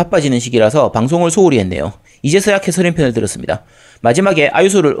이쯤 되면 바빠지는 시기라서 방송을 소홀히 했네요. 이제서야 캐서린편을 들었습니다. 마지막에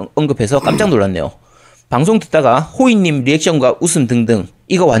아유소를 언급해서 깜짝 놀랐네요. 방송 듣다가 호이님 리액션과 웃음 등등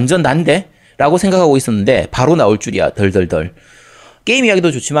이거 완전 난데? 라고 생각하고 있었는데 바로 나올 줄이야 덜덜덜. 게임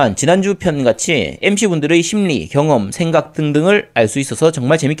이야기도 좋지만 지난주 편같이 MC분들의 심리, 경험, 생각 등등을 알 수 있어서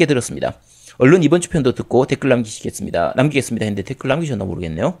정말 재밌게 들었습니다. 얼른 이번 주 편도 듣고 댓글 남기겠습니다 했는데 댓글 남기셨나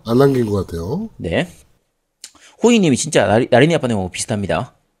모르겠네요. 안 남긴 것 같아요. 네. 호이님이 진짜 나린이 아빠님하고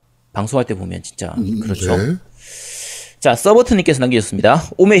비슷합니다. 방송할 때 보면 진짜 그렇죠. 네. 자, 서버트님께서 남기셨습니다.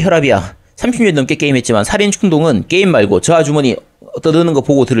 오메 혈압이야. 30년 넘게 게임했지만 살인 충동은 게임 말고 저 아주머니 떠드는 거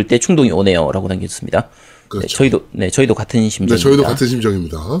보고 들을 때 충동이 오네요. 라고 남겨주셨습니다. 그렇죠. 저희도 같은 심정입니다. 네, 저희도 같은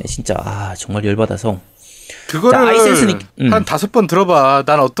심정입니다. 네, 진짜 정말 열받아서. 그거를 자, 아이센스님, 한 5번 들어봐.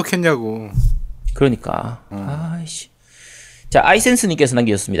 난 어떻겠냐고. 그러니까. 아이씨. 자, 아이센스님께서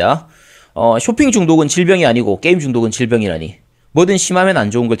남겨주셨습니다. 쇼핑 중독은 질병이 아니고 게임 중독은 질병이라니. 뭐든 심하면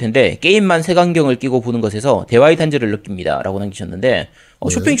안 좋은 걸 텐데 게임만 색안경을 끼고 보는 것에서 대화의 단절을 느낍니다. 라고 남기셨는데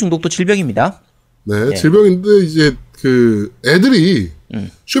쇼핑 중독도 질병입니다. 네, 네. 질병인데 이제 그 애들이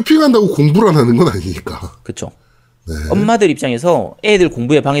쇼핑한다고 공부를 안 하는 건 아니니까. 그렇죠. 네. 엄마들 입장에서 애들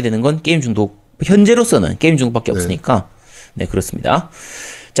공부에 방해되는 건 게임 중독, 현재로서는 게임 중독밖에 없으니까. 네, 그렇습니다.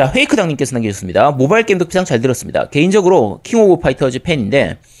 자, 페이크당님께서 남겨주셨습니다. 모바일 게임도 비상 잘 들었습니다. 개인적으로 킹 오브 파이터즈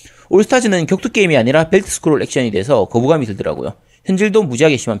팬인데 올스타즈는 격투 게임이 아니라 벨트 스크롤 액션이 돼서 거부감이 들더라고요. 현질도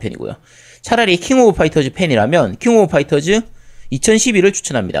무지하게 심한 편이고요. 차라리 킹 오브 파이터즈 팬이라면 킹 오브 파이터즈 2012를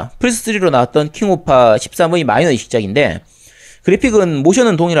추천합니다. 플스3로 나왔던 킹 오브 파 13의 마이너 이식작인데 그래픽은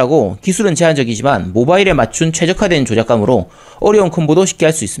모션은 동일하고 기술은 제한적이지만 모바일에 맞춘 최적화된 조작감으로 어려운 콤보도 쉽게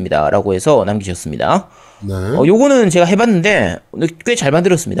할 수 있습니다. 라고 해서 남기셨습니다. 네. 요거는 제가 해봤는데 꽤 잘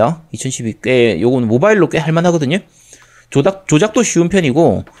만들었습니다. 2012 요거는 모바일로 꽤 할만하거든요. 조작도 쉬운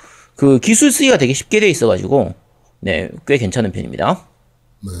편이고 그 기술 쓰기가 되게 쉽게 돼 있어가지고 네, 꽤 괜찮은 편입니다.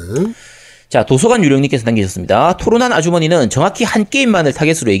 네. 자, 도서관 유령님께서 남기셨습니다. 토론한 아주머니는 정확히 한 게임만을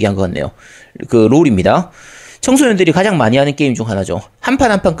타겟으로 얘기한 것 같네요. 그 롤입니다. 청소년들이 가장 많이 하는 게임 중 하나죠. 한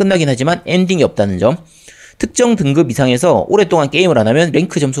판 한 판 끝나긴 하지만 엔딩이 없다는 점. 특정 등급 이상에서 오랫동안 게임을 안 하면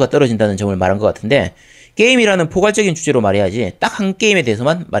랭크 점수가 떨어진다는 점을 말한 것 같은데 게임이라는 포괄적인 주제로 말해야지 딱 한 게임에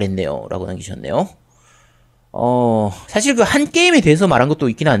대해서만 말했네요. 라고 남기셨네요. 사실 그 한 게임에 대해서 말한 것도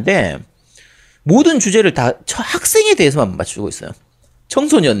있긴 한데 모든 주제를 다 학생에 대해서만 맞추고 있어요.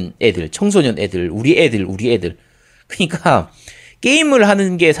 청소년 애들, 우리 애들. 그러니까 게임을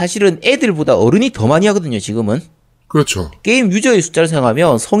하는 게 사실은 애들보다 어른이 더 많이 하거든요, 지금은. 그렇죠. 게임 유저의 숫자를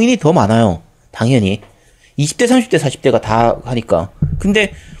생각하면 성인이 더 많아요. 당연히. 20대, 30대, 40대가 다 하니까.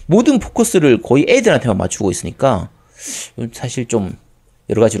 근데 모든 포커스를 거의 애들한테만 맞추고 있으니까 사실 좀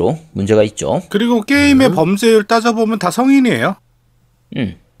여러 가지로 문제가 있죠. 그리고 게임의 범죄율 따져보면 다 성인이에요.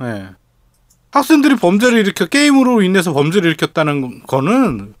 네. 학생들이 범죄를 일으켜 게임으로 인해서 범죄를 일으켰다는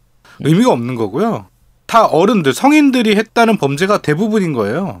거는 의미가 없는 거고요. 다 어른들, 성인들이 했다는 범죄가 대부분인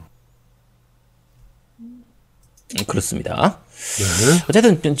거예요. 그렇습니다. 네.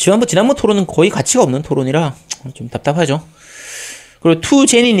 어쨌든 지난번 토론은 거의 가치가 없는 토론이라 좀 답답하죠. 그리고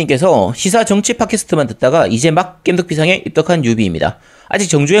투제니님께서 시사 정치 팟캐스트만 듣다가 이제 막 겜덕비상에 입덕한 뉴비입니다. 아직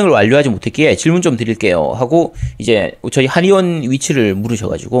정주행을 완료하지 못했기에 질문 좀 드릴게요 하고 이제 저희 한의원 위치를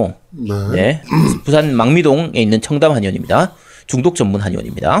물으셔가지고 네, 부산 망미동에 있는 청담 한의원입니다. 중독 전문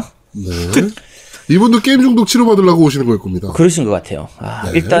한의원입니다. 네. 이분도 게임 중독 치료받으려고 오시는 걸 겁니다. 그러신 것 같아요.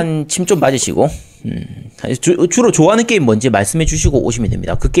 네. 일단 침 좀 맞으시고 주로 좋아하는 게임 뭔지 말씀해 주시고 오시면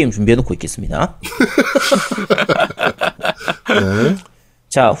됩니다. 그 게임 준비해 놓고 있겠습니다. 네.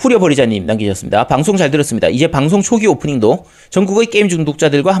 자, 후려버리자님 남기셨습니다. 방송 잘 들었습니다. 이제 방송 초기 오프닝도 전국의 게임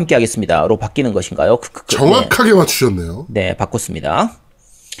중독자들과 함께 하겠습니다.로 바뀌는 것인가요? 정확하게 맞추셨네요. 네, 바꿨습니다.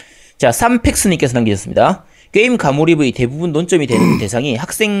 자, 삼팩스님께서 남기셨습니다. 게임 가몰입의 대부분 논점이 되는 대상이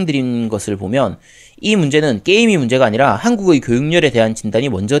학생들인 것을 보면 이 문제는 게임이 문제가 아니라 한국의 교육열에 대한 진단이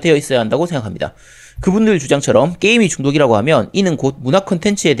먼저 되어 있어야 한다고 생각합니다. 그분들 주장처럼 게임이 중독이라고 하면 이는 곧 문화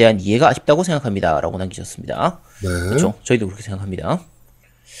콘텐츠에 대한 이해가 아쉽다고 생각합니다. 라고 남기셨습니다. 네. 그렇죠. 저희도 그렇게 생각합니다.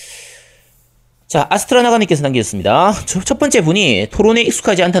 자, 아스트라나가님께서 남기셨습니다. 첫 번째 분이 토론에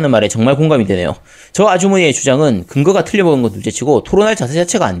익숙하지 않다는 말에 정말 공감이 되네요. 저 아주머니의 주장은 근거가 틀려먹은 건 둘째치고 토론할 자세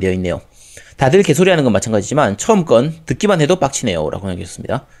자체가 안 되어 있네요. 다들 개소리하는 건 마찬가지지만 처음 건 듣기만 해도 빡치네요. 라고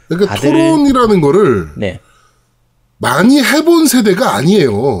남기셨습니다. 그러니까 토론이라는 거를 네. 많이 해본 세대가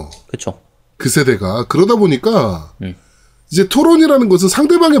아니에요. 그렇죠. 그 세대가. 그러다 보니까 이제 토론이라는 것은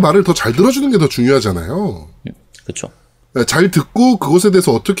상대방의 말을 더 잘 들어주는 게 더 중요하잖아요. 그렇죠. 잘 듣고 그것에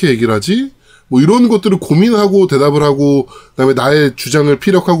대해서 어떻게 얘기를 하지? 뭐 이런 것들을 고민하고 대답을 하고 그다음에 나의 주장을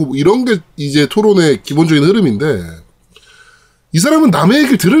피력하고 뭐 이런 게 이제 토론의 기본적인 흐름인데 이 사람은 남의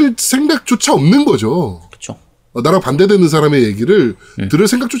얘기를 들을 생각조차 없는 거죠. 그렇죠. 나랑 반대되는 사람의 얘기를 들을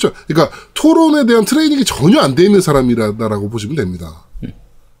생각조차. 그러니까 토론에 대한 트레이닝이 전혀 안 돼 있는 사람이라고 보시면 됩니다. 네.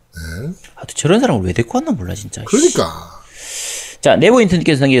 저런 사람을 왜 데리고 왔나 몰라 진짜. 그러니까. 자,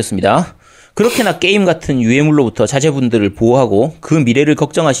 네버인턴님께서 남기셨습니다. 그렇게나 게임 같은 유해물로부터 자제분들을 보호하고 그 미래를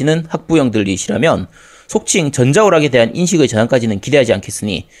걱정하시는 학부형들이시라면 속칭 전자오락에 대한 인식의 전환까지는 기대하지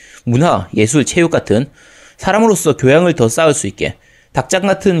않겠으니 문화, 예술, 체육 같은 사람으로서 교양을 더 쌓을 수 있게 닭장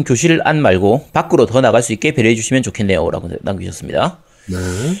같은 교실 안 말고 밖으로 더 나갈 수 있게 배려해 주시면 좋겠네요. 라고 남기셨습니다. 네.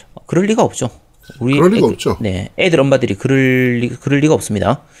 그럴 리가 없죠. 그럴 리가 없죠. 네. 애들 엄마들이 그럴 리가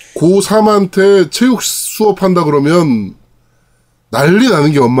없습니다. 고3한테 체육 수업한다 그러면 난리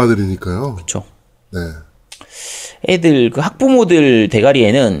나는 게 엄마들이니까요. 그렇죠. 네. 애들 그 학부모들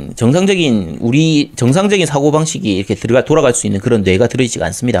대가리에는 정상적인 사고방식이 이렇게 돌아갈 수 있는 그런 뇌가 들어있지가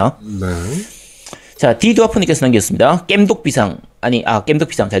않습니다. 네. 자, 디드와프님께서 남겼습니다. 겜덕비상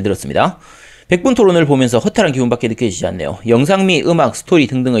잘 들었습니다. 100분 토론을 보면서 허탈한 기분밖에 느껴지지 않네요. 영상 및 음악, 스토리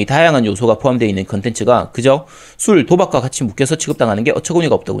등등의 다양한 요소가 포함되어 있는 컨텐츠가 그저 술, 도박과 같이 묶여서 취급당하는 게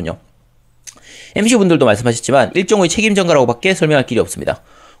어처구니가 없더군요. MC분들도 말씀하셨지만 일종의 책임 전가라고밖에 설명할 길이 없습니다.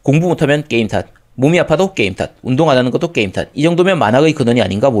 공부 못하면 게임 탓, 몸이 아파도 게임 탓, 운동 안 하는 것도 게임 탓. 이 정도면 만학의 근원이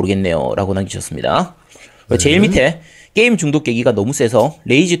아닌가 모르겠네요. 라고 남기셨습니다. 네. 제일 밑에 게임 중독 계기가 너무 세서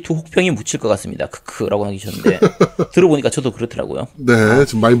레이지2 혹평이 묻힐 것 같습니다. 크크라고 남기셨는데 들어보니까 저도 그렇더라고요. 네,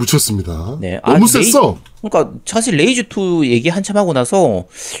 지금 많이 묻혔습니다. 네. 너무 셌어. 그러니까 사실 레이지2 얘기 한참 하고 나서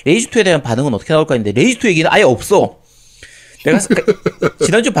레이지2에 대한 반응은 어떻게 나올까 했는데 레이지2 얘기는 아예 없어. 내가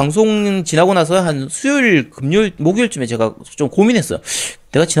지난주 방송 지나고 나서 한 수요일, 금요일, 목요일쯤에 제가 좀 고민했어요.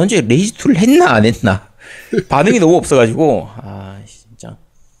 내가 지난주에 레이지2를 했나 안 했나. 반응이 너무 없어가지고 진짜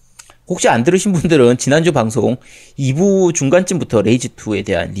혹시 안 들으신 분들은 지난주 방송 2부 중간쯤부터 레이즈2에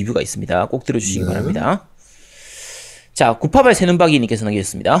대한 리뷰가 있습니다. 꼭 들어주시기 바랍니다. 자, 구파발 새눈박이님께서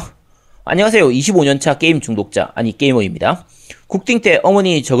남겨주셨습니다. 안녕하세요. 25년차 게임 중독자, 아니 게이머입니다. 국딩 때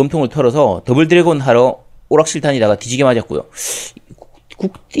어머니 저금통을 털어서 더블 드래곤 하러 오락실 다니다가 뒤지게 맞았고요.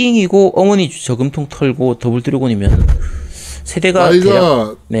 국딩이고 어머니 저금통 털고 더블 드래곤이면 세대가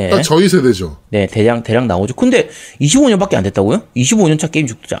나이가 딱 저희 세대죠. 네, 대략 나오죠. 근데 25년밖에 안 됐다고요? 25년차 게임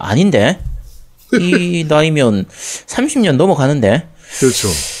중독자 아닌데? 이 나이면 30년 넘어가는데? 그렇죠.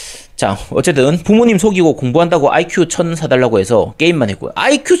 자, 어쨌든 부모님 속이고 공부한다고 IQ 1000 사달라고 해서 게임만 했고요.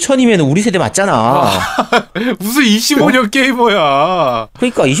 IQ 1000이면 우리 세대 맞잖아. 무슨 25년 게이머야.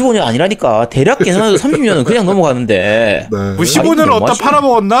 그러니까 25년 아니라니까. 대략 계산해도 30년은 그냥 넘어가는데. 네. 뭐 15년을 어디다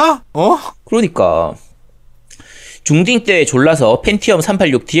팔아먹었나? 그러니까. 중딩 때 졸라서 펜티엄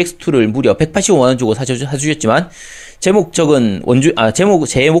 386 DX2를 무려 185만원 주고 사주셨지만 제 목적은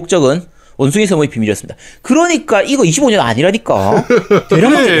원숭이 섬의 비밀이었습니다. 그러니까 이거 25년 아니라니까.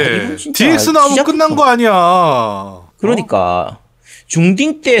 그래. DX 나오면 끝난 거 아니야. 그러니까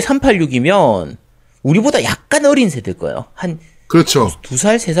중딩 때 386이면 우리보다 약간 어린 세대일 거예요. 한 그렇죠.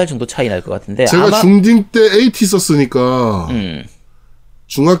 2살, 3살 정도 차이 날 것 같은데. 제가 아마... 중딩 때 AT 썼으니까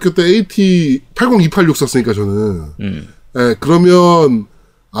중학교 때 AT 80286 썼으니까 저는 네, 그러면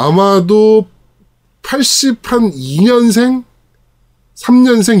아마도 82년생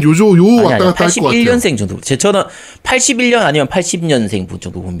 3년생 요 왔다 갔다 할 것 같아요. 81년생 정도. 저는 81년 아니면 80년생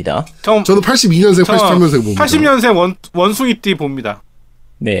정도 봅니다. 저는 82년생, 83년생 봅니다. 80년생 원숭이띠 봅니다.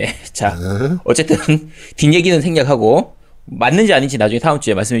 네. 자, 어쨌든 뒷얘기는 생략하고 맞는지 아닌지 나중에 다음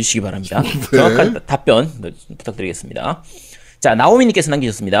주에 말씀해 주시기 바랍니다. 네. 정확한 답변 부탁드리겠습니다. 자, 나오미님께서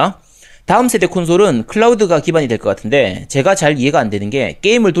남기셨습니다. 다음 세대 콘솔은 클라우드가 기반이 될 것 같은데 제가 잘 이해가 안 되는 게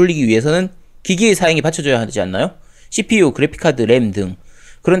게임을 돌리기 위해서는 기기의 사양이 받쳐줘야 하지 않나요? CPU, 그래픽카드, 램 등.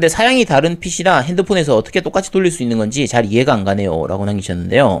 그런데 사양이 다른 PC나 핸드폰에서 어떻게 똑같이 돌릴 수 있는 건지 잘 이해가 안 가네요. 라고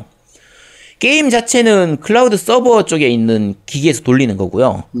남기셨는데요. 게임 자체는 클라우드 서버 쪽에 있는 기기에서 돌리는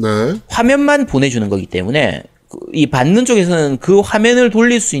거고요. 네. 화면만 보내주는 거기 때문에 이 받는 쪽에서는 그 화면을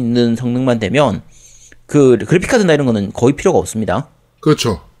돌릴 수 있는 성능만 되면 그 그래픽카드나 이런 거는 거의 필요가 없습니다.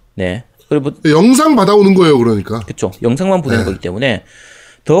 그렇죠. 네. 그리고 영상 받아오는 거예요, 그러니까. 그렇죠. 영상만 보내는 거기 때문에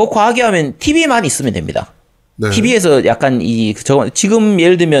더 과하게 하면 TV만 있으면 됩니다. 네. TV에서 약간 지금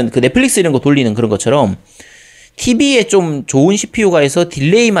예를 들면 그 넷플릭스 이런 거 돌리는 그런 것처럼 TV에 좀 좋은 CPU가 해서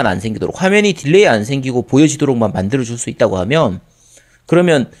딜레이만 안 생기도록 화면이 딜레이 안 생기고 보여지도록만 만들어줄 수 있다고 하면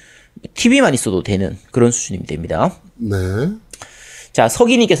그러면 TV만 있어도 되는 그런 수준이 됩니다. 네. 자,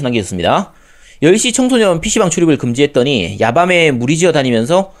 서기님께서 남기셨습니다. 10시 청소년 PC방 출입을 금지했더니 야밤에 무리지어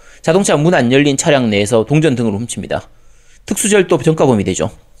다니면서 자동차 문 안 열린 차량 내에서 동전 등으로 훔칩니다. 특수절도 전과범이 되죠.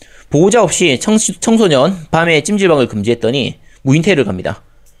 보호자 없이 청소년 밤에 찜질방을 금지했더니 무인텔을 갑니다.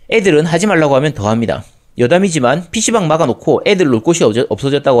 애들은 하지 말라고 하면 더 합니다. 여담이지만 PC방 막아놓고 애들 놀 곳이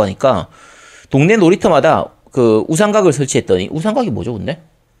없어졌다고 하니까 동네 놀이터마다 그 우상각을 설치했더니 우상각이 뭐죠 근데?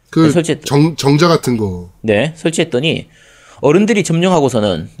 정자 같은 거. 네, 설치했더니 어른들이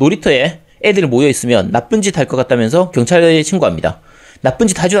점령하고서는 놀이터에 애들 모여있으면 나쁜 짓 할 것 같다면서 경찰에 신고합니다. 나쁜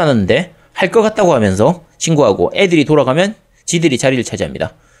짓 하지도 않았는데 할 것 같다고 하면서 신고하고 애들이 돌아가면 지들이 자리를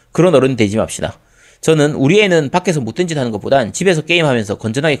차지합니다. 그런 어른 되지 맙시다. 저는 우리 애는 밖에서 못된 짓 하는 것보단 집에서 게임하면서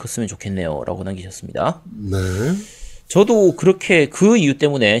건전하게 컸으면 좋겠네요. 라고 남기셨습니다. 네. 저도 그렇게 그 이유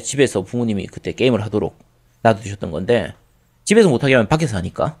때문에 집에서 부모님이 그때 게임을 하도록 놔두셨던 건데 집에서 못하게 하면 밖에서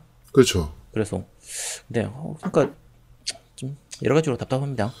하니까. 그렇죠. 그래서 네, 그러니까 좀 여러 가지로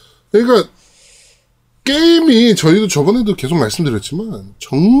답답합니다. 그러니까 게임이 저희도 저번에도 계속 말씀드렸지만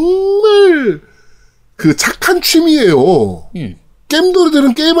정말 그 착한 취미예요.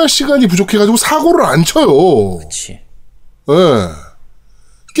 게임들은 게임할 시간이 부족해가지고 사고를 안 쳐요. 그치. 예.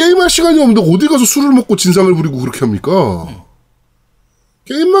 게임할 시간이 없는데 어디 가서 술을 먹고 진상을 부리고 그렇게 합니까?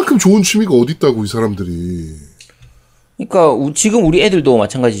 게임만큼 좋은 취미가 어디 있다고 이 사람들이. 그러니까 지금 우리 애들도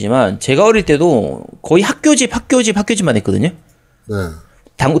마찬가지지만 제가 어릴 때도 거의 학교집만 했거든요. 네.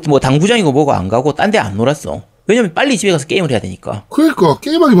 당구장이고 뭐고 안 가고 딴 데 안 놀았어. 왜냐면 빨리 집에 가서 게임을 해야 되니까. 그러니까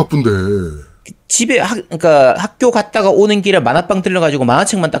게임하기 바쁜데. 집에 그러니까 학교 갔다가 오는 길에 만화방 들러가지고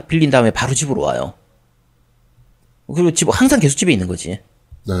만화책만 딱 빌린 다음에 바로 집으로 와요. 그리고 항상 계속 집에 있는 거지.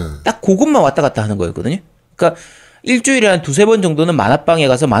 네. 딱 그것만 왔다 갔다 하는 거였거든요. 그러니까 일주일에 한 2-3번 정도는 만화방에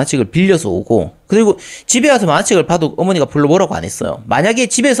가서 만화책을 빌려서 오고, 그리고 집에 가서 만화책을 봐도 어머니가 별로 뭐라고 안 했어요. 만약에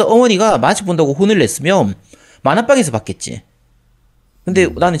집에서 어머니가 만화책 본다고 혼을 냈으면 만화방에서 봤겠지. 근데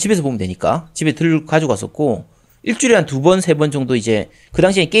나는 집에서 보면 되니까 집에 가지고 갔었고, 일주일에 한 2번, 3번 정도 이제 그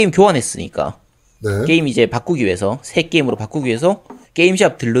당시에 게임 교환했으니까 네. 게임 이제 바꾸기 위해서 새 게임으로 바꾸기 위해서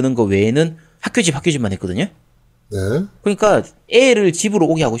게임샵 들르는 거 외에는 학교집만 했거든요. 네. 그러니까 애를 집으로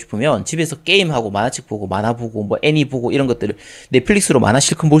오게 하고 싶으면 집에서 게임하고 만화책 보고 만화 보고 뭐 애니 보고 이런 것들을 넷플릭스로 만화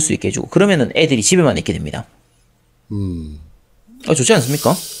실컷 볼 수 있게 해주고 그러면은 애들이 집에만 있게 됩니다. 좋지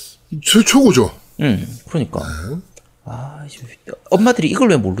않습니까? 최고죠. 그러니까. 네. 엄마들이 이걸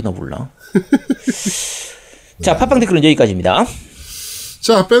왜 모르나 몰라. 자, 팟빵 댓글은 여기까지입니다.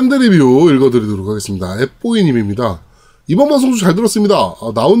 자, 밴드 리뷰 읽어드리도록 하겠습니다. 앱보이님입니다. 이번 방송도 잘 들었습니다.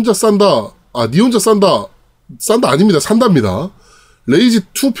 나 혼자 싼다. 니 혼자 싼다. 싼다 아닙니다. 산답니다. 레이지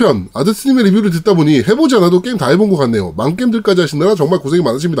 2편 아드트님의 리뷰를 듣다 보니 해보지 않아도 게임 다 해본 것 같네요. 망게임들까지 하시느라 정말 고생이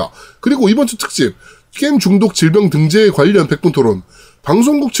많으십니다. 그리고 이번 주 특집 게임 중독 질병 등재에 관련 100분 토론.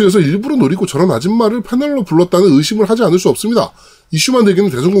 방송국 측에서 일부러 노리고 저런 아줌마를 패널로 불렀다는 의심을 하지 않을 수 없습니다. 이슈 만들기는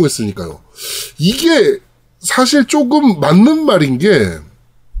대성공했으니까요. 이게 사실 조금 맞는 말인 게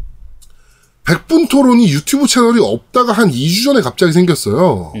 100분 토론이 유튜브 채널이 없다가 한 2주 전에 갑자기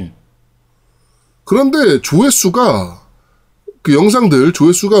생겼어요. 그런데 조회수가 그 영상들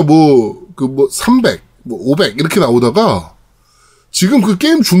조회수가 300, 500 이렇게 나오다가 지금 그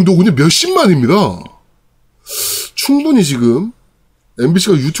게임 중독은요 몇십만입니다. 충분히 지금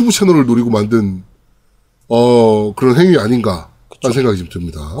MBC가 유튜브 채널을 노리고 만든 그런 행위 아닌가 하는 생각이 좀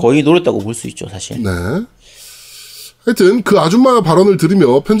듭니다. 거의 노렸다고 볼 수 있죠, 사실. 네. 하여튼 그 아줌마 발언을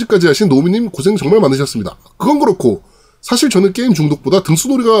들으며 편집까지 하신 노미님 고생 정말 많으셨습니다. 그건 그렇고 사실 저는 게임 중독보다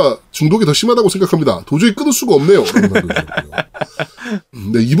등수놀이가 중독이 더 심하다고 생각합니다. 도저히 끊을 수가 없네요.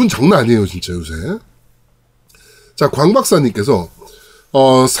 네, 이분 장난 아니에요, 진짜 요새. 자, 광박사님께서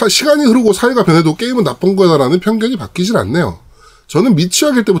시간이 흐르고 사회가 변해도 게임은 나쁜 거다라는 편견이 바뀌질 않네요. 저는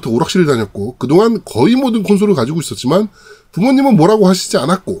미취학일 때부터 오락실을 다녔고 그동안 거의 모든 콘솔을 가지고 있었지만 부모님은 뭐라고 하시지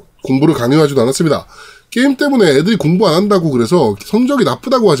않았고 공부를 강요하지도 않았습니다. 게임 때문에 애들이 공부 안 한다고 그래서 성적이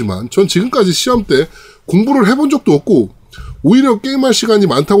나쁘다고 하지만 전 지금까지 시험 때 공부를 해본 적도 없고 오히려 게임할 시간이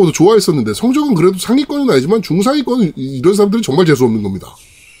많다고도 좋아했었는데 성적은 그래도 상위권은 아니지만 중상위권 이런 사람들은 정말 재수없는 겁니다.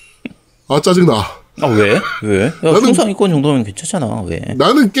 짜증나. 왜? 야, 중상위권 정도면 괜찮잖아. 왜?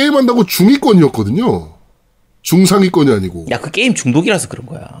 나는 게임한다고 중위권이었거든요. 중상위권이 아니고. 야, 그 게임 중독이라서 그런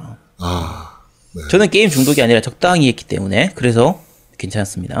거야. 네. 저는 게임 중독이 아니라 적당히 했기 때문에 그래서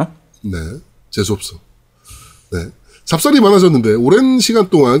괜찮습니다. 네, 재수없어. 네. 잡설이 많아졌는데 오랜 시간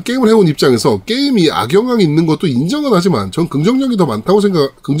동안 게임을 해온 입장에서 게임이 악영향이 있는 것도 인정은 하지만 전 긍정적인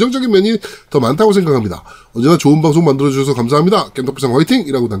면이 더 많다고 생각합니다. 언제나 좋은 방송 만들어주셔서 감사합니다. 겜덕비상 화이팅!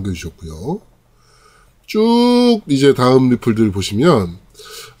 이라고 남겨주셨고요. 쭉 이제 다음 리플들 보시면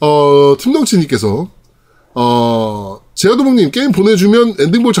팀덩치님께서 제아도목님 게임 보내주면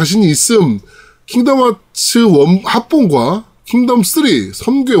엔딩 볼 자신이 있음. 킹덤하츠 합본과 킹덤 3,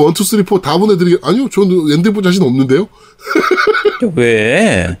 3개 1, 2, 3, 4 다 아니요, 저는 엔딩 볼 자신 없는데요?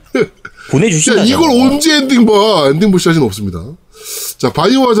 왜? 보내주시면 이걸 언제 엔딩 봐? 엔딩 볼 자신 없습니다. 자,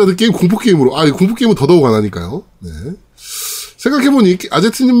 바이오 하자드 게임 공포게임으로. 공포게임은 더더욱 안 하니까요. 네. 생각해보니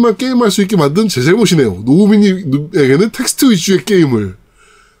아제트님만 게임할 수 있게 만든 제 잘못이네요. 노우미님에게는 텍스트 위주의 게임을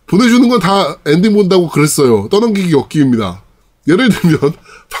보내주는 건 다 엔딩 본다고 그랬어요. 떠넘기기 역기입니다. 예를 들면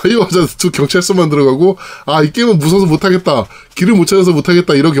바이오 하자드 2 경찰서만 들어가고 이 게임은 무서워서 못하겠다. 길을 못 찾아서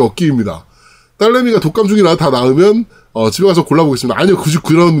못하겠다. 이렇게 역기입니다. 딸내미가 독감 중이라 다 나으면 집에 가서 골라보겠습니다. 아니요, 굳이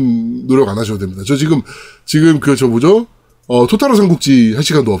그런 노력 안 하셔도 됩니다. 저 지금 토탈화 삼국지 할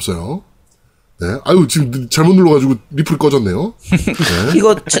시간도 없어요. 네. 지금 잘못 눌러가지고 리플 꺼졌네요. 네.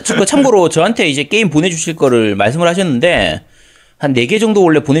 이거 참고로 저한테 이제 게임 보내주실 거를 말씀을 하셨는데 한 4개 정도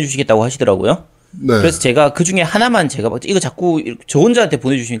원래 보내주시겠다고 하시더라고요. 네. 그래서 제가 그 중에 하나만 이거 자꾸 저 혼자한테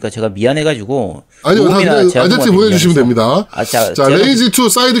보내주시니까 제가 미안해가지고. 아니요, 아저씨 보내주시면 됩니다. 자, 레이지2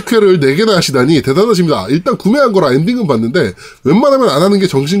 사이드 퀘를 4개나 하시다니 대단하십니다. 일단 구매한 거라 엔딩은 봤는데 웬만하면 안 하는 게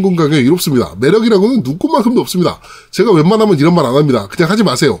정신건강에 이롭습니다. 매력이라고는 눈꽃만큼도 없습니다. 제가 웬만하면 이런 말 안 합니다. 그냥 하지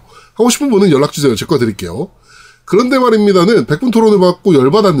마세요. 하고 싶은 분은 연락주세요. 제 거 드릴게요. 그런데 말입니다는 100분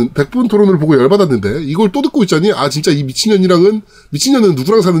토론을 보고 열받았는데 이걸 또 듣고 있자니 진짜 이 미친년은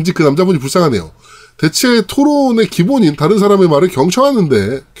누구랑 사는지 그 남자분이 불쌍하네요. 대체 토론의 기본인 다른 사람의 말을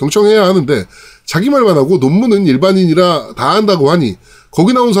경청해야 하는데 자기 말만 하고 논문은 일반인이라 다 한다고 하니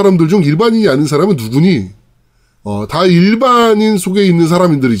거기 나온 사람들 중 일반인이 아닌 사람은 누구니? 다 일반인 속에 있는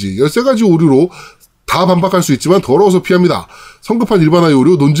사람들이지. 13가지 오류로 다 반박할 수 있지만 더러워서 피합니다. 성급한 일반화의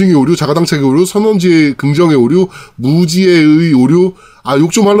오류, 논증의 오류, 자가당착의 오류, 선언지의 긍정의 오류, 무지의 오류.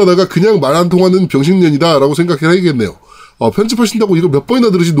 욕 좀 하려다가 그냥 말 안 통하는 병신년이다 라고 생각해야겠네요. 편집하신다고 이거 몇 번이나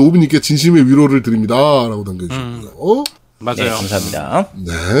들으신 노우미님께 진심의 위로를 드립니다 라고 남겨주셨고요. 맞아요. 네, 감사합니다.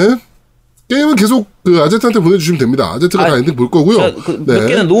 네. 게임은 계속 아제트한테 보내주시면 됩니다. 아제트가 다 엔딩 볼 거고요. 몇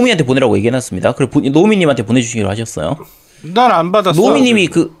개는 노우미한테 보내라고 얘기해놨습니다. 그리고 노우미님한테 보내주시기로 하셨어요. 난 안 받았어. 노우미님이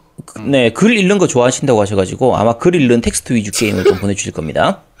네, 글 읽는 거 좋아하신다고 하셔가지고 아마 글 읽는 텍스트 위주 게임을 좀 보내주실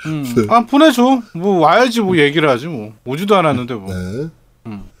겁니다. 아, 보내줘. 뭐 와야지 뭐 얘기를 하지 뭐. 오지도 않았는데 뭐.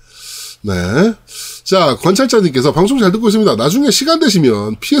 네. 자, 관찰자님께서 방송 잘 듣고 있습니다. 나중에 시간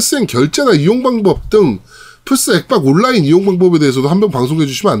되시면 PSN 결제나 이용 방법 등 플스 액박 온라인 이용 방법에 대해서도 한번 방송해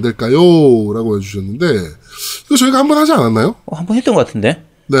주시면 안 될까요? 라고 해주셨는데, 이거 저희가 한번 하지 않았나요? 한번 했던 것 같은데?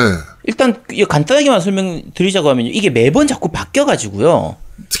 네. 일단 간단하게만 설명드리자고 하면 이게 매번 자꾸 바뀌어가지고요.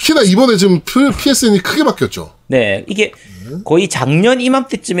 특히나 이번에 지금 PSN이 크게 바뀌었죠. 네, 이게 거의 작년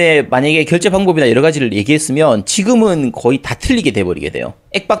이맘때쯤에 만약에 결제 방법이나 여러 가지를 얘기했으면 지금은 거의 다 틀리게 돼버리게 돼요.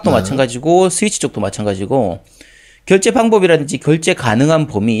 액박도 마찬가지고 스위치 쪽도 마찬가지고 결제 방법이라든지 결제 가능한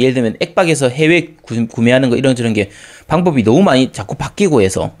범위, 예를 들면 액박에서 해외 구매하는 거 이런저런 게 방법이 너무 많이 자꾸 바뀌고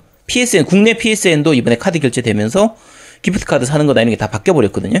해서 PSN, 국내 PSN도 이번에 카드 결제되면서 기프트 카드 사는 거나 이런 게 다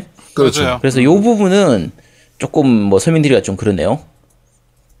바뀌어버렸거든요. 그렇죠. 그래서 이 부분은 조금 뭐 설명드리기가 좀 그러네요.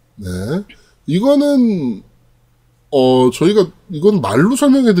 네. 이거는, 저희가, 이건 말로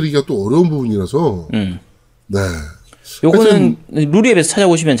설명해드리기가 또 어려운 부분이라서, 네. 요거는 루리 앱에서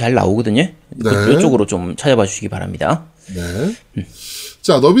찾아보시면 잘 나오거든요. 네. 이쪽으로 좀 찾아봐 주시기 바랍니다. 네.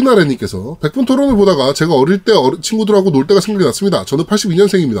 자, 너비나래님께서 100분 토론을 보다가 제가 어릴 때 친구들하고 놀 때가 생각이 났습니다. 저는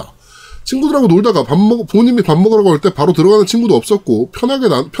 82년생입니다. 친구들하고 놀다가 부모님이 밥 먹으러 갈 때 바로 들어가는 친구도 없었고,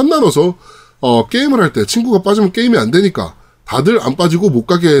 편 나눠서, 게임을 할 때 친구가 빠지면 게임이 안 되니까 다들 안 빠지고 못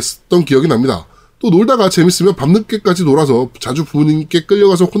가게 했던 기억이 납니다. 또 놀다가 재밌으면 밤늦게까지 놀아서 자주 부모님께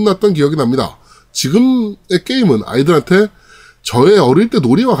끌려가서 혼났던 기억이 납니다. 지금의 게임은 아이들한테 저의 어릴 때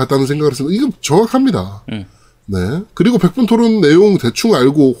놀이와 같다는 생각을 했습니다. 이거 정확합니다. 네. 그리고 100분 토론 내용 대충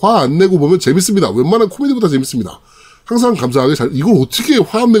알고 화 안 내고 보면 재밌습니다. 웬만한 코미디보다 재밌습니다. 항상 감사하게 이걸 어떻게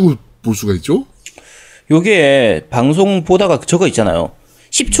화 안 내고 볼 수가 있죠? 요게 방송 보다가 저거 있잖아요.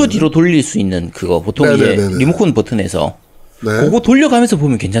 10초 뒤로 돌릴 수 있는 그거 보통 이제 리모컨 버튼에서 그거 돌려가면서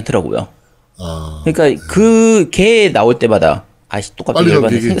보면 괜찮더라고요. 그러니까 그 개 나올 때마다 또 갑자기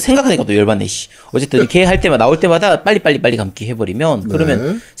열받네. 생각하니까 또 열받네. 어쨌든 개 할 때마다 나올 때마다 빨리 감기 해버리면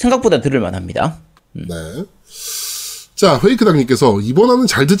그러면 생각보다 들을만 합니다. 네. 자, 회이크당님께서 이번화는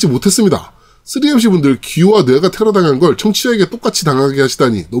잘 듣지 못했습니다. 3MC 분들 귀와 뇌가 테러당한 걸 청취자에게 똑같이 당하게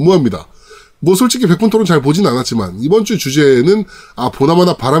하시다니 너무합니다. 뭐 솔직히 100분 토론 잘 보진 않았지만 이번 주 주제는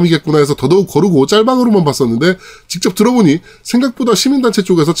보나마나 바람이겠구나 해서 더더욱 거르고 짤방으로만 봤었는데 직접 들어보니 생각보다 시민단체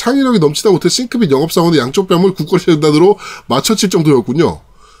쪽에서 창의력이 넘치다 못해 싱크 및 영업사원의 양쪽 뺨을 굳건신단으로 맞춰칠 정도였군요.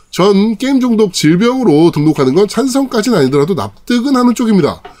 전 게임 중독 질병으로 등록하는 건 찬성까지는 아니더라도 납득은 하는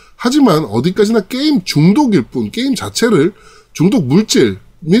쪽입니다. 하지만 어디까지나 게임 중독일 뿐 게임 자체를 중독 물질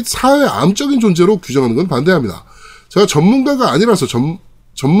및 사회 암적인 존재로 규정하는 건 반대합니다. 제가 전문가가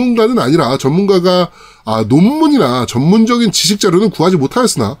논문이나 전문적인 지식 자료는 구하지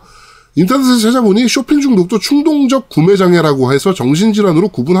못하였으나 인터넷에서 찾아보니 쇼핑 중독도 충동적 구매 장애라고 해서 정신질환으로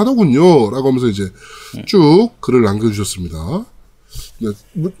구분하더군요. 라고 하면서 이제 쭉 글을 남겨주셨습니다. 네,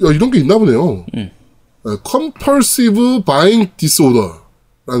 이런 게 있나 보네요. Compulsive Buying Disorder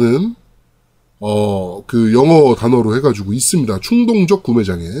라는 그 영어 단어로 해가지고 있습니다. 충동적 구매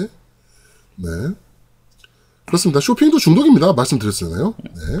장애. 네. 그렇습니다. 쇼핑도 중독입니다. 말씀드렸잖아요.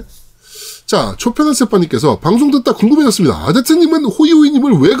 네. 자, 초편한세빠님께서 방송 듣다 궁금해졌습니다. 아제트님은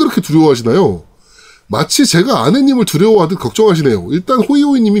호이호이님을 왜 그렇게 두려워하시나요? 마치 제가 아내님을 두려워하듯 걱정하시네요. 일단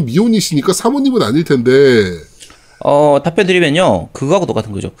호이호이님이 미혼이시니까 사모님은 아닐 텐데. 답변 드리면요. 그거하고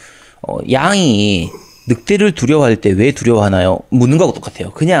똑같은 거죠. 양이 늑대를 두려워할 때 왜 두려워하나요? 묻는 거하고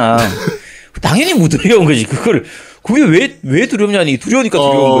똑같아요. 그냥 당연히 못 두려운 거지. 그게 왜 두렵냐니. 두려우니까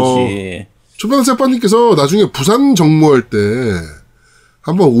두려운 거지. 초편한세빠님께서 나중에 부산 정모할 때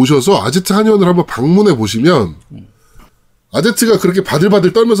한번 오셔서 아제트 한의원을 한번 방문해 보시면 아제트가 그렇게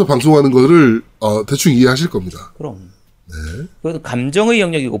바들바들 떨면서 방송하는 거를 대충 이해하실 겁니다. 그럼. 네. 그건 감정의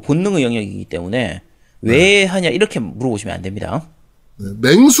영역이고 본능의 영역이기 때문에 왜 하냐 이렇게 물어보시면 안 됩니다. 네.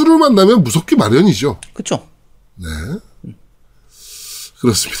 맹수를 만나면 무섭기 마련이죠. 그렇죠. 네.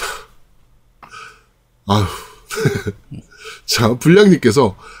 그렇습니다. 아휴. 자,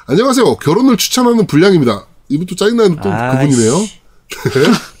 불량님께서 안녕하세요. 결혼을 추천하는 불량입니다. 이분도 짜증나는 또 그분이네요.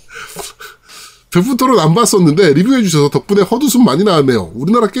 백분 토론 안 봤었는데 리뷰해주셔서 덕분에 헛웃음 많이 나왔네요.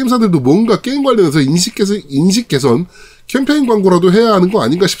 우리나라 게임사들도 뭔가 게임 관련해서 인식 개선 캠페인 광고라도 해야 하는 거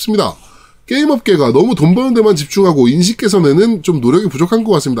아닌가 싶습니다. 게임업계가 너무 돈 버는 데만 집중하고 인식 개선에는 좀 노력이 부족한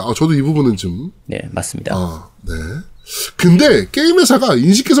것 같습니다. 저도 이 부분은 좀. 네, 맞습니다. 네. 근데 게임 회사가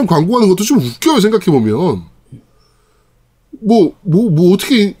인식 개선 광고하는 것도 좀 웃겨요, 생각해보면.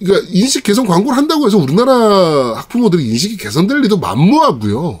 어떻게, 그러니까 인식 개선 광고를 한다고 해서 우리나라 학부모들이 인식이 개선될 리도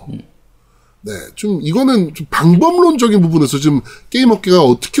만무하고요. 네, 이거는 좀 방법론적인 부분에서 좀 게임 업계가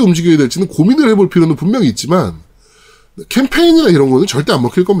어떻게 움직여야 될지는 고민을 해볼 필요는 분명히 있지만, 캠페인이나 이런 거는 절대 안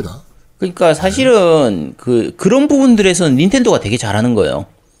먹힐 겁니다. 그러니까 사실은 그런 부분들에서는 닌텐도가 되게 잘하는 거예요.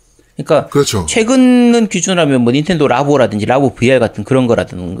 그러니까 그렇죠. 최근 기준하면 뭐 닌텐도 라보라든지 라보 VR 같은 그런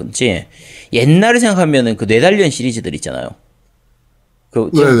거라든지 옛날을 생각하면은 그 뇌단련 시리즈들 있잖아요.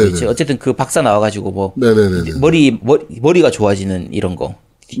 어쨌든 그 박사 나와가지고 뭐 머리가 좋아지는 이런 거.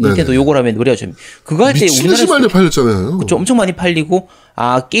 닌텐도 요걸 하면 머리가 좀 그거 할 때 우리나라에서 많이 팔렸잖아요. 그쵸, 엄청 많이 팔리고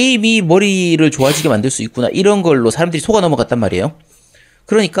게임이 머리를 좋아지게 만들 수 있구나 이런 걸로 사람들이 속아 넘어갔단 말이에요.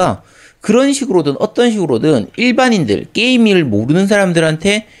 그러니까 그런 식으로든 어떤 식으로든 일반인들 게임을 모르는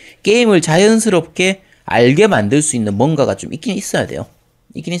사람들한테 게임을 자연스럽게 알게 만들 수 있는 뭔가가 좀 있긴 있어야 돼요.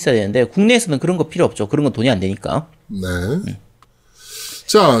 있긴 있어야 되는데 국내에서는 그런 거 필요 없죠. 그런 건 돈이 안 되니까. 네.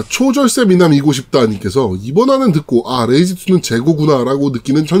 자, 초절세 미남 이고 싶다님께서 이번 화는 듣고 레이지2는 재고구나라고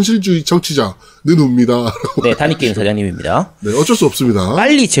느끼는 현실주의 청취자는 웁니다. 네, 단위게임 사장님입니다. 네, 어쩔 수 없습니다.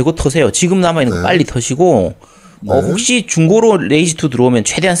 빨리 재고 터세요. 지금 남아있는 거 빨리 터시고 혹시 중고로 레이지2 들어오면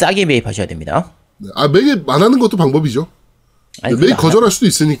최대한 싸게 매입하셔야 됩니다. 네. 매입 안 하는 것도 방법이죠. 매입 거절할 수도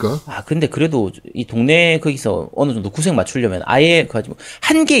있으니까. 근데 그래도 이 동네 거기서 어느 정도 구색 맞추려면 아예 가지고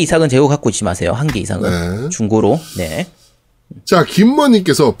한 개 이상은 재고 갖고 있지 마세요. 한 개 이상은. 중고로. 네. 자,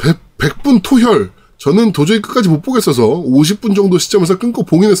 김머님께서 100분 토혈. 저는 도저히 끝까지 못 보겠어서 50분 정도 시점에서 끊고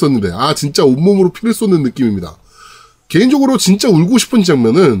봉인했었는데 진짜 온몸으로 피를 쏟는 느낌입니다. 개인적으로 진짜 울고 싶은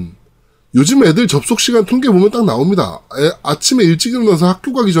장면은 요즘 애들 접속 시간 통계 보면 딱 나옵니다. 아침에 일찍 일어나서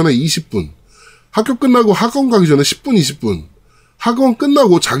학교 가기 전에 20분, 학교 끝나고 학원 가기 전에 10분, 20분, 학원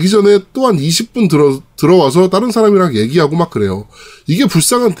끝나고 자기 전에 또한 20분 들어와서 다른 사람이랑 얘기하고 막 그래요. 이게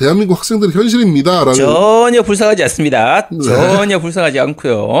불쌍한 대한민국 학생들의 현실입니다. 라는. 전혀 불쌍하지 않습니다. 네. 전혀 불쌍하지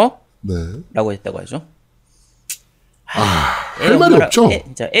않고요. 네. 라고 했다고 하죠. 할 말이 없죠.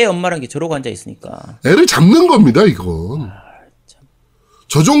 애 엄마랑 저러고 앉아 있으니까. 애를 잡는 겁니다, 이건.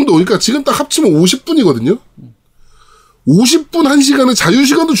 저 정도, 그러니까 지금 딱 합치면 50분이거든요? 50분 1시간은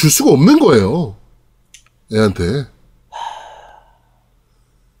자유시간도 줄 수가 없는 거예요. 애한테.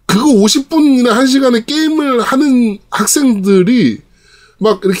 그거 50분이나 1시간에 게임을 하는 학생들이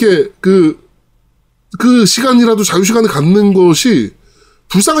막 이렇게 그 시간이라도 자유시간을 갖는 것이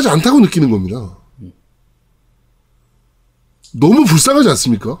불쌍하지 않다고 느끼는 겁니다. 너무 불쌍하지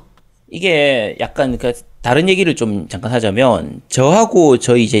않습니까? 이게 약간 다른 얘기를 좀 잠깐 하자면 저하고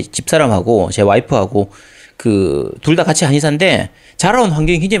저희 이제 집사람하고 제 와이프하고 둘 다 같이 한의사인데 자라온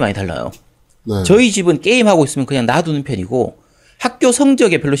환경이 굉장히 많이 달라요. 네. 저희 집은 게임하고 있으면 그냥 놔두는 편이고 학교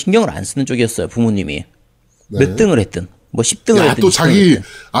성적에 별로 신경을 안 쓰는 쪽이었어요. 부모님이. 네. 몇 등을 했든 뭐 10등을 했든 또 자기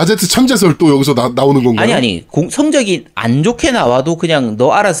아제트 천재설 또 여기서 나오는 건가요? 아니 성적이 안 좋게 나와도 그냥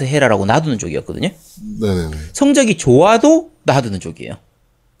너 알아서 해라라고 놔두는 쪽이었거든요. 네네. 성적이 좋아도 놔두는 쪽이에요.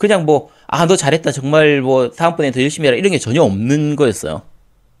 그냥 뭐 너 잘했다 정말 뭐 다음번에 더 열심히 해라 이런 게 전혀 없는 거였어요.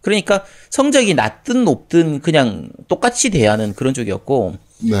 그러니까 성적이 낮든 높든 그냥 똑같이 대하는 그런 쪽이었고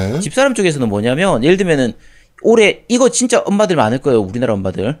네. 집사람 쪽에서는 뭐냐면 예를 들면은 올해 이거 진짜 엄마들 많을 거예요. 우리나라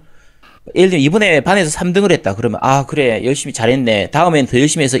엄마들. 예를 들면 이번에 반에서 3등을 했다. 그러면 그래 열심히 잘했네. 다음엔 더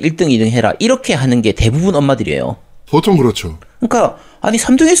열심히 해서 1등, 2등 해라. 이렇게 하는 게 대부분 엄마들이에요. 보통 그렇죠. 그러니까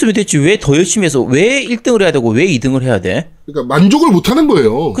 3등 했으면 됐지. 왜 더 열심히 해서 왜 1등을 해야 되고 왜 2등을 해야 돼? 그러니까 만족을 못 하는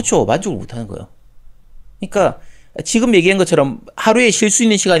거예요. 그렇죠. 만족을 못 하는 거예요. 그러니까 지금 얘기한 것처럼 하루에 쉴 수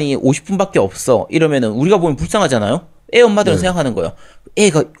있는 시간이 50분밖에 없어. 이러면은 우리가 보면 불쌍하잖아요. 애 엄마들은 생각하는 거예요.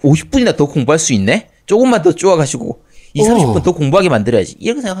 애가 50분이나 더 공부할 수 있네? 조금만 더 쪼아가지고 30분 더 공부하게 만들어야지.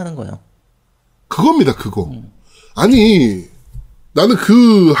 이렇게 생각하는 거예요. 그겁니다, 그거. 아니, 나는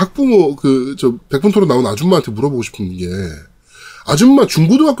그 학부모, 백분 토론 나온 아줌마한테 물어보고 싶은 게, 아줌마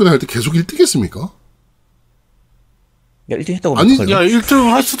중고등학교 다닐 때 계속 1등 했습니까? 야, 1등 했다고 아니, 야, 1등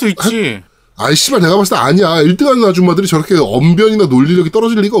할 수도 있지. 씨발, 내가 봤을 때 아니야. 1등 하는 아줌마들이 저렇게 언변이나 논리력이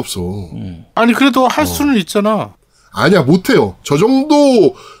떨어질 리가 없어. 아니, 그래도 할 수는 있잖아. 아니야, 못해요. 저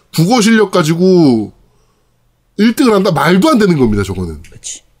정도 국어 실력 가지고 1등을 한다? 말도 안 되는 겁니다, 저거는.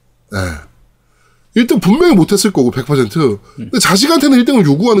 그렇지. 네. 1등 분명히 못했을 거고, 100%. 근데 자식한테는 1등을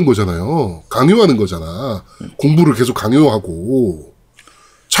요구하는 거잖아요. 강요하는 거잖아. 공부를 계속 강요하고.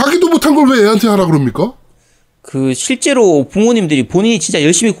 자기도 못한 걸 왜 애한테 하라 그럽니까? 실제로 부모님들이 본인이 진짜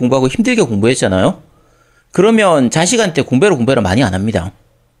열심히 공부하고 힘들게 공부했잖아요? 그러면 자식한테 공부를 많이 안 합니다.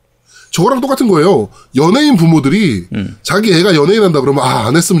 저거랑 똑같은 거예요. 연예인 부모들이 자기 애가 연예인 한다 그러면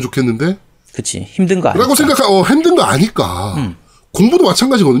안 했으면 좋겠는데. 그치. 힘든 거 아니까. 라고 힘든 거 아니까. 공부도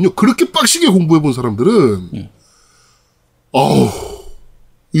마찬가지거든요. 그렇게 빡시게 공부해본 사람들은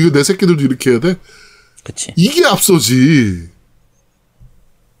이거 내 새끼들도 이렇게 해야 돼? 그치. 이게 앞서지.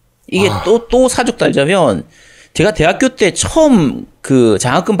 이게 또 사족 달자면 제가 대학교 때 처음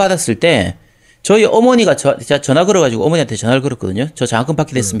장학금 받았을 때 저희 어머니가 제가 전화 걸어가지고 어머니한테 전화를 걸었거든요. 저 장학금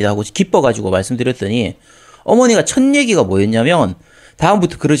받게 됐습니다 하고 기뻐가지고 말씀드렸더니 어머니가 첫 얘기가 뭐였냐면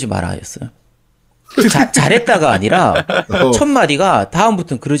다음부터 그러지 말아였어요. 잘했다가 아니라 첫 마디가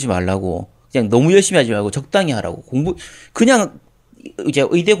다음부터는 그러지 말라고. 그냥 너무 열심히 하지 말고 적당히 하라고. 그냥 이제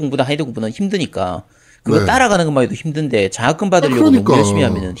의대 공부나 하이대 공부는 힘드니까 그거 따라가는 것만 해도 힘든데 장학금 받으려고 그러니까. 너무 열심히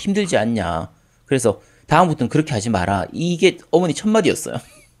하면 힘들지 않냐. 그래서 다음부터는 그렇게 하지 마라. 이게 어머니 첫 마디였어요.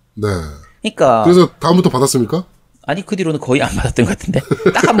 네. 그러니까 그래서 다음부터 받았습니까? 아니 그 뒤로는 거의 안 받았던 것 같은데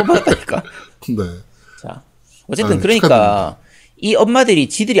딱 한 번 받았다니까. 네. 자 어쨌든 그러니까 이 엄마들이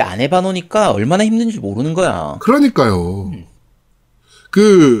지들이 안 해봐 놓으니까 얼마나 힘든지 모르는 거야. 그러니까요.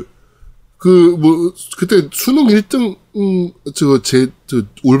 그때 수능 1등,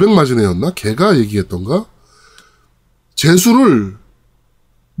 올백마진 애였나? 걔가 얘기했던가? 재수를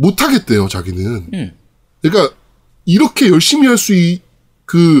못하겠대요, 자기는. 그러니까, 이렇게 열심히 할 수,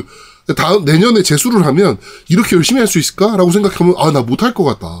 내년에 재수를 하면, 이렇게 열심히 할 수 있을까? 라고 생각하면, 나 못할 것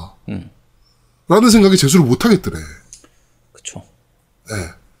같다. 라는 생각에 재수를 못하겠더래. 그쵸. 네.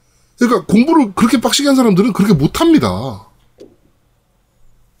 그러니까, 공부를 그렇게 빡시게 한 사람들은 그렇게 못합니다.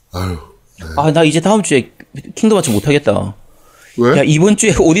 아유. 네. 나 이제 다음 주에 킹덤 마치 못하겠다. 왜? 야, 이번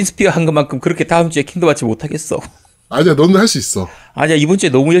주에 오딘스피어 한 것만큼 그렇게 다음 주에 킹덤 마치 못하겠어. 아니야, 너는 할 수 있어. 아니야, 이번 주에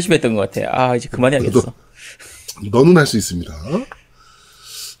너무 열심히 했던 것 같아. 이제 그만해야겠어. 너는 할 수 있습니다.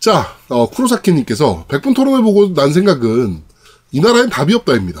 자, 쿠로사키님께서 100분 토론을 보고 난 생각은 이 나라엔 답이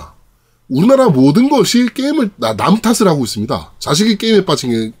없다입니다. 우리나라 모든 것이 게임을 남 탓을 하고 있습니다. 자식이 게임에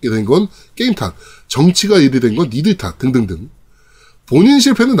빠지게 된 건 게임 탓, 정치가 일이 된 건 니들 탓 등등등. 본인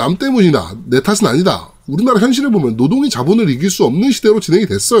실패는 남 때문이다. 내 탓은 아니다. 우리나라 현실을 보면 노동이 자본을 이길 수 없는 시대로 진행이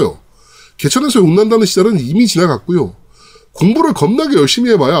됐어요. 개천에서 욕난다는 시절은 이미 지나갔고요. 공부를 겁나게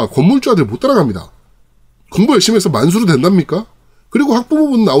열심히 해봐야 건물주아들 못 따라갑니다. 공부 열심히 해서 만수로 된답니까? 그리고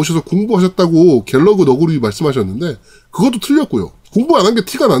학부모분 나오셔서 공부하셨다고 갤러그 너구리 말씀하셨는데 그것도 틀렸고요. 공부 안 한 게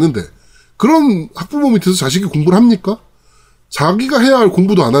티가 나는데 그런 학부모 밑에서 자식이 공부를 합니까? 자기가 해야 할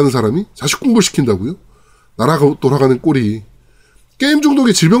공부도 안 하는 사람이 자식 공부를 시킨다고요? 나라가 돌아가는 꼴이. 게임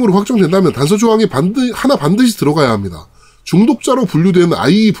중독이 질병으로 확정된다면 단서 조항이 반드시 들어가야 합니다. 중독자로 분류된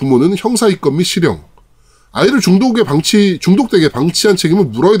아이 부모는 형사입건 및 실형. 아이를 중독되게 방치한 책임을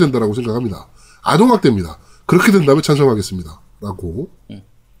물어야 된다고 생각합니다. 아동학대입니다. 그렇게 된다면 찬성하겠습니다. 라고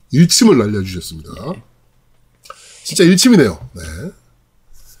일침을 날려주셨습니다. 진짜 일침이네요. 네.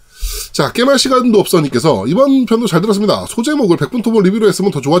 자, 게임할 시간도 없어님께서 이번 편도 잘 들었습니다. 소제목을 100분 토론 리뷰로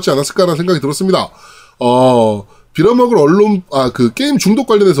했으면 더 좋았지 않았을까라는 생각이 들었습니다. 빌어먹을 게임 중독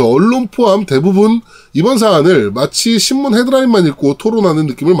관련해서 언론 포함 대부분 이번 사안을 마치 신문 헤드라인만 읽고 토론하는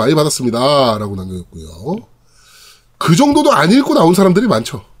느낌을 많이 받았습니다. 라고 남겨줬고요. 그 정도도 안 읽고 나온 사람들이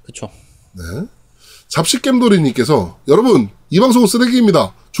많죠. 그쵸. 네. 잡식겜돌이님께서 여러분, 이 방송은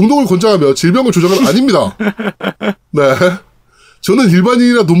쓰레기입니다. 중독을 권장하며 질병을 조장은 아닙니다. 네. 저는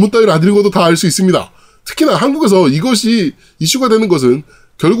일반인이나 논문 따위를 안 읽어도 다 알 수 있습니다. 특히나 한국에서 이것이 이슈가 되는 것은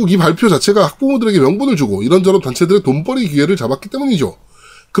결국 이 발표 자체가 학부모들에게 명분을 주고 이런저런 단체들의 돈벌이 기회를 잡았기 때문이죠.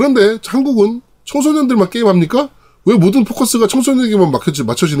 그런데 한국은 청소년들만 게임합니까? 왜 모든 포커스가 청소년에게만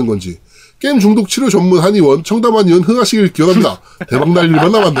맞춰지는 건지. 게임 중독 치료 전문 한의원 청담한의원 흥하시길 기원합니다. 대박 날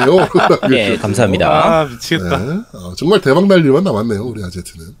일만 남았네요. 네, 감사합니다. 미치겠다. 네, 정말 대박 날 일만 남았네요. 우리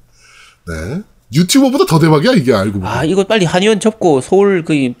아제트는. 네. 유튜버보다 더 대박이야 이게 알고 보면. 이거 빨리 한의원 접고 서울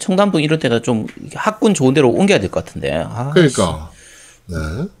청담동 이런 데다 좀 학군 좋은 데로 옮겨야 될 것 같은데. 그러니까. 네.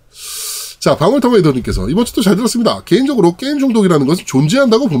 자, 방울터메이더님께서 이번 주도 잘 들었습니다. 개인적으로 게임 중독이라는 것은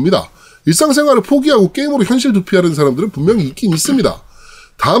존재한다고 봅니다. 일상생활을 포기하고 게임으로 현실 도피하는 사람들은 분명히 있긴 있습니다.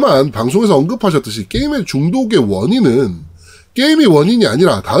 다만 방송에서 언급하셨듯이 게임의 중독의 원인은 게임이 원인이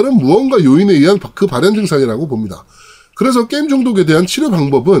아니라 다른 무언가 요인에 의한 그 발현 증상이라고 봅니다. 그래서 게임 중독에 대한 치료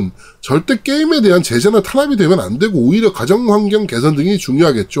방법은 절대 게임에 대한 제재나 탄압이 되면 안 되고 오히려 가정환경 개선 등이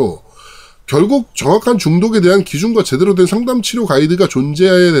중요하겠죠. 결국 정확한 중독에 대한 기준과 제대로 된 상담 치료 가이드가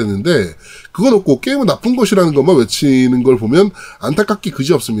존재해야 되는데 그건 없고 게임은 나쁜 것이라는 것만 외치는 걸 보면 안타깝기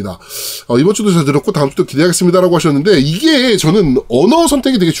그지없습니다. 이번 주도 잘 들었고 다음 주도 기대하겠습니다라고 하셨는데 이게 저는 언어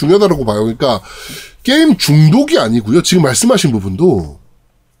선택이 되게 중요하다고 봐요. 그러니까 게임 중독이 아니고요. 지금 말씀하신 부분도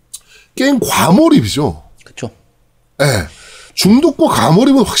게임 과몰입이죠. 그렇죠. 네. 중독과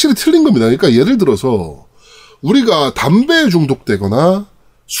과몰입은 확실히 틀린 겁니다. 그러니까 예를 들어서 우리가 담배에 중독되거나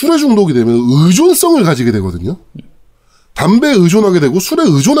술에 중독이 되면 의존성을 가지게 되거든요. 담배에 의존하게 되고 술에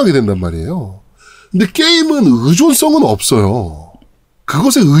의존하게 된단 말이에요. 근데 게임은 의존성은 없어요.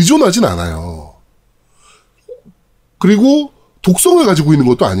 그것에 의존하진 않아요. 그리고 독성을 가지고 있는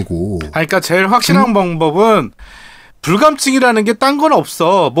것도 아니고. 그러니까 제일 확실한 방법은 불감증이라는 게 딴 건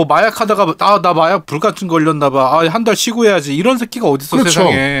없어. 뭐 마약 하다가 나 마약 불감증 걸렸나 봐. 한 달 쉬고 해야지. 이런 새끼가 어딨어, 그렇죠.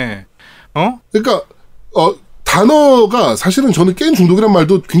 세상에. 그러니까 단어가 사실은 저는 게임 중독이란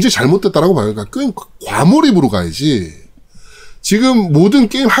말도 굉장히 잘못됐다라고 봐요. 그러니까 게임 과몰입으로 가야지. 지금 모든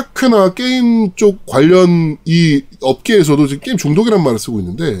게임 학회나 게임 쪽 관련 이 업계에서도 지금 게임 중독이란 말을 쓰고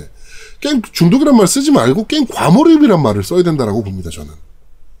있는데 게임 중독이란 말 쓰지 말고 게임 과몰입이란 말을 써야 된다라고 봅니다. 저는.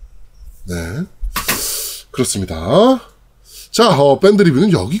 네. 그렇습니다. 자, 밴드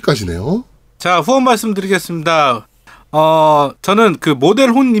리뷰는 여기까지네요. 자, 후원 말씀드리겠습니다. 저는 그 모델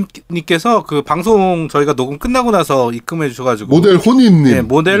혼님께서 그 방송 저희가 녹음 끝나고 나서 입금해 주셔가지고. 모델 혼입님. 네,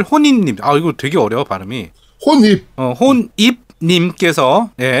 모델 혼입님. 아, 이거 되게 어려워, 발음이. 혼입. 혼입님께서,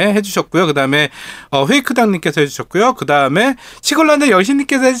 예, 해주셨고요. 그 다음에, 회이크당님께서 해주셨고요. 그 다음에, 시골란드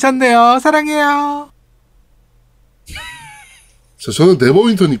여신님께서 해주셨네요. 사랑해요. 자, 저는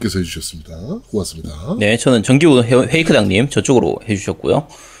네버윈터님께서 해주셨습니다. 고맙습니다. 네, 저는 정기후 회이크당님 저쪽으로 해주셨고요.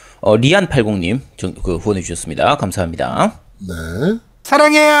 리안80님 그 후원해 주셨습니다. 감사합니다. 네.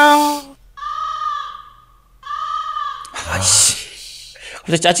 사랑해요. 아이씨.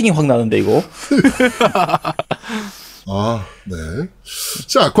 갑자기 짜증이 확 나는데, 이거. 아, 네.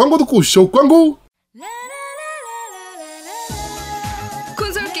 자, 광고 듣고 오시죠. 광고!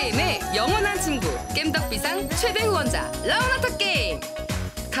 콘솔 게임의 영원한 친구, 겜덕비상 최대 후원자, 라운하터 게임!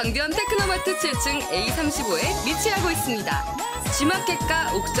 강변 테크노마트 7층 A35에 위치하고 있습니다.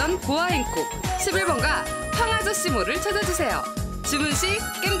 G마켓과 옥션 보아행콕 11번가 황아저씨몰을 찾아주세요. 주문 시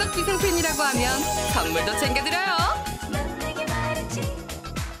겜덕비상 팬이라고 하면 선물도 챙겨드려요.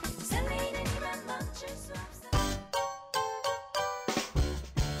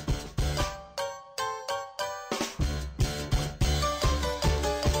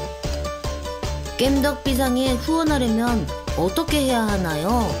 겜덕비상에 후원하려면 어떻게 해야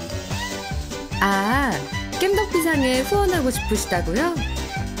하나요? 아, 겜덕비상에 후원하고 싶으시다고요?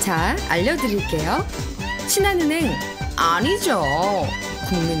 자, 알려드릴게요. 신한은행 아니죠.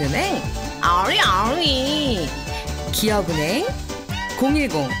 국민은행 아리. 기업은행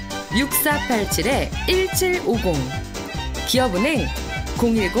 010-6487-1750 기업은행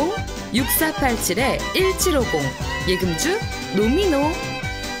 010-6487-1750 예금주 노미노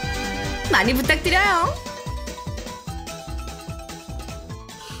많이 부탁드려요.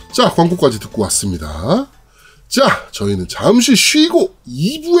 자, 광고까지 듣고 왔습니다. 자, 저희는 잠시 쉬고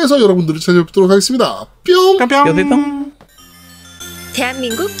 2부에서 여러분들을 찾아뵙도록 하겠습니다. 뿅! 뿅뿅.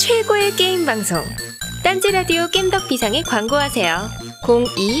 대한민국 최고의 게임 방송 딴지라디오 겜덕비상에 광고하세요.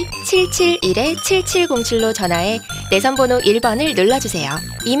 02-771-7707로 전화해 내선번호 1번을 눌러주세요.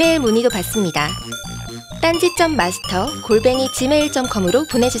 이메일 문의도 받습니다. 딴지.마스터@gmail.com으로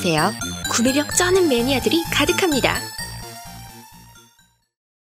보내주세요. 구매력 쩌는 매니아들이 가득합니다.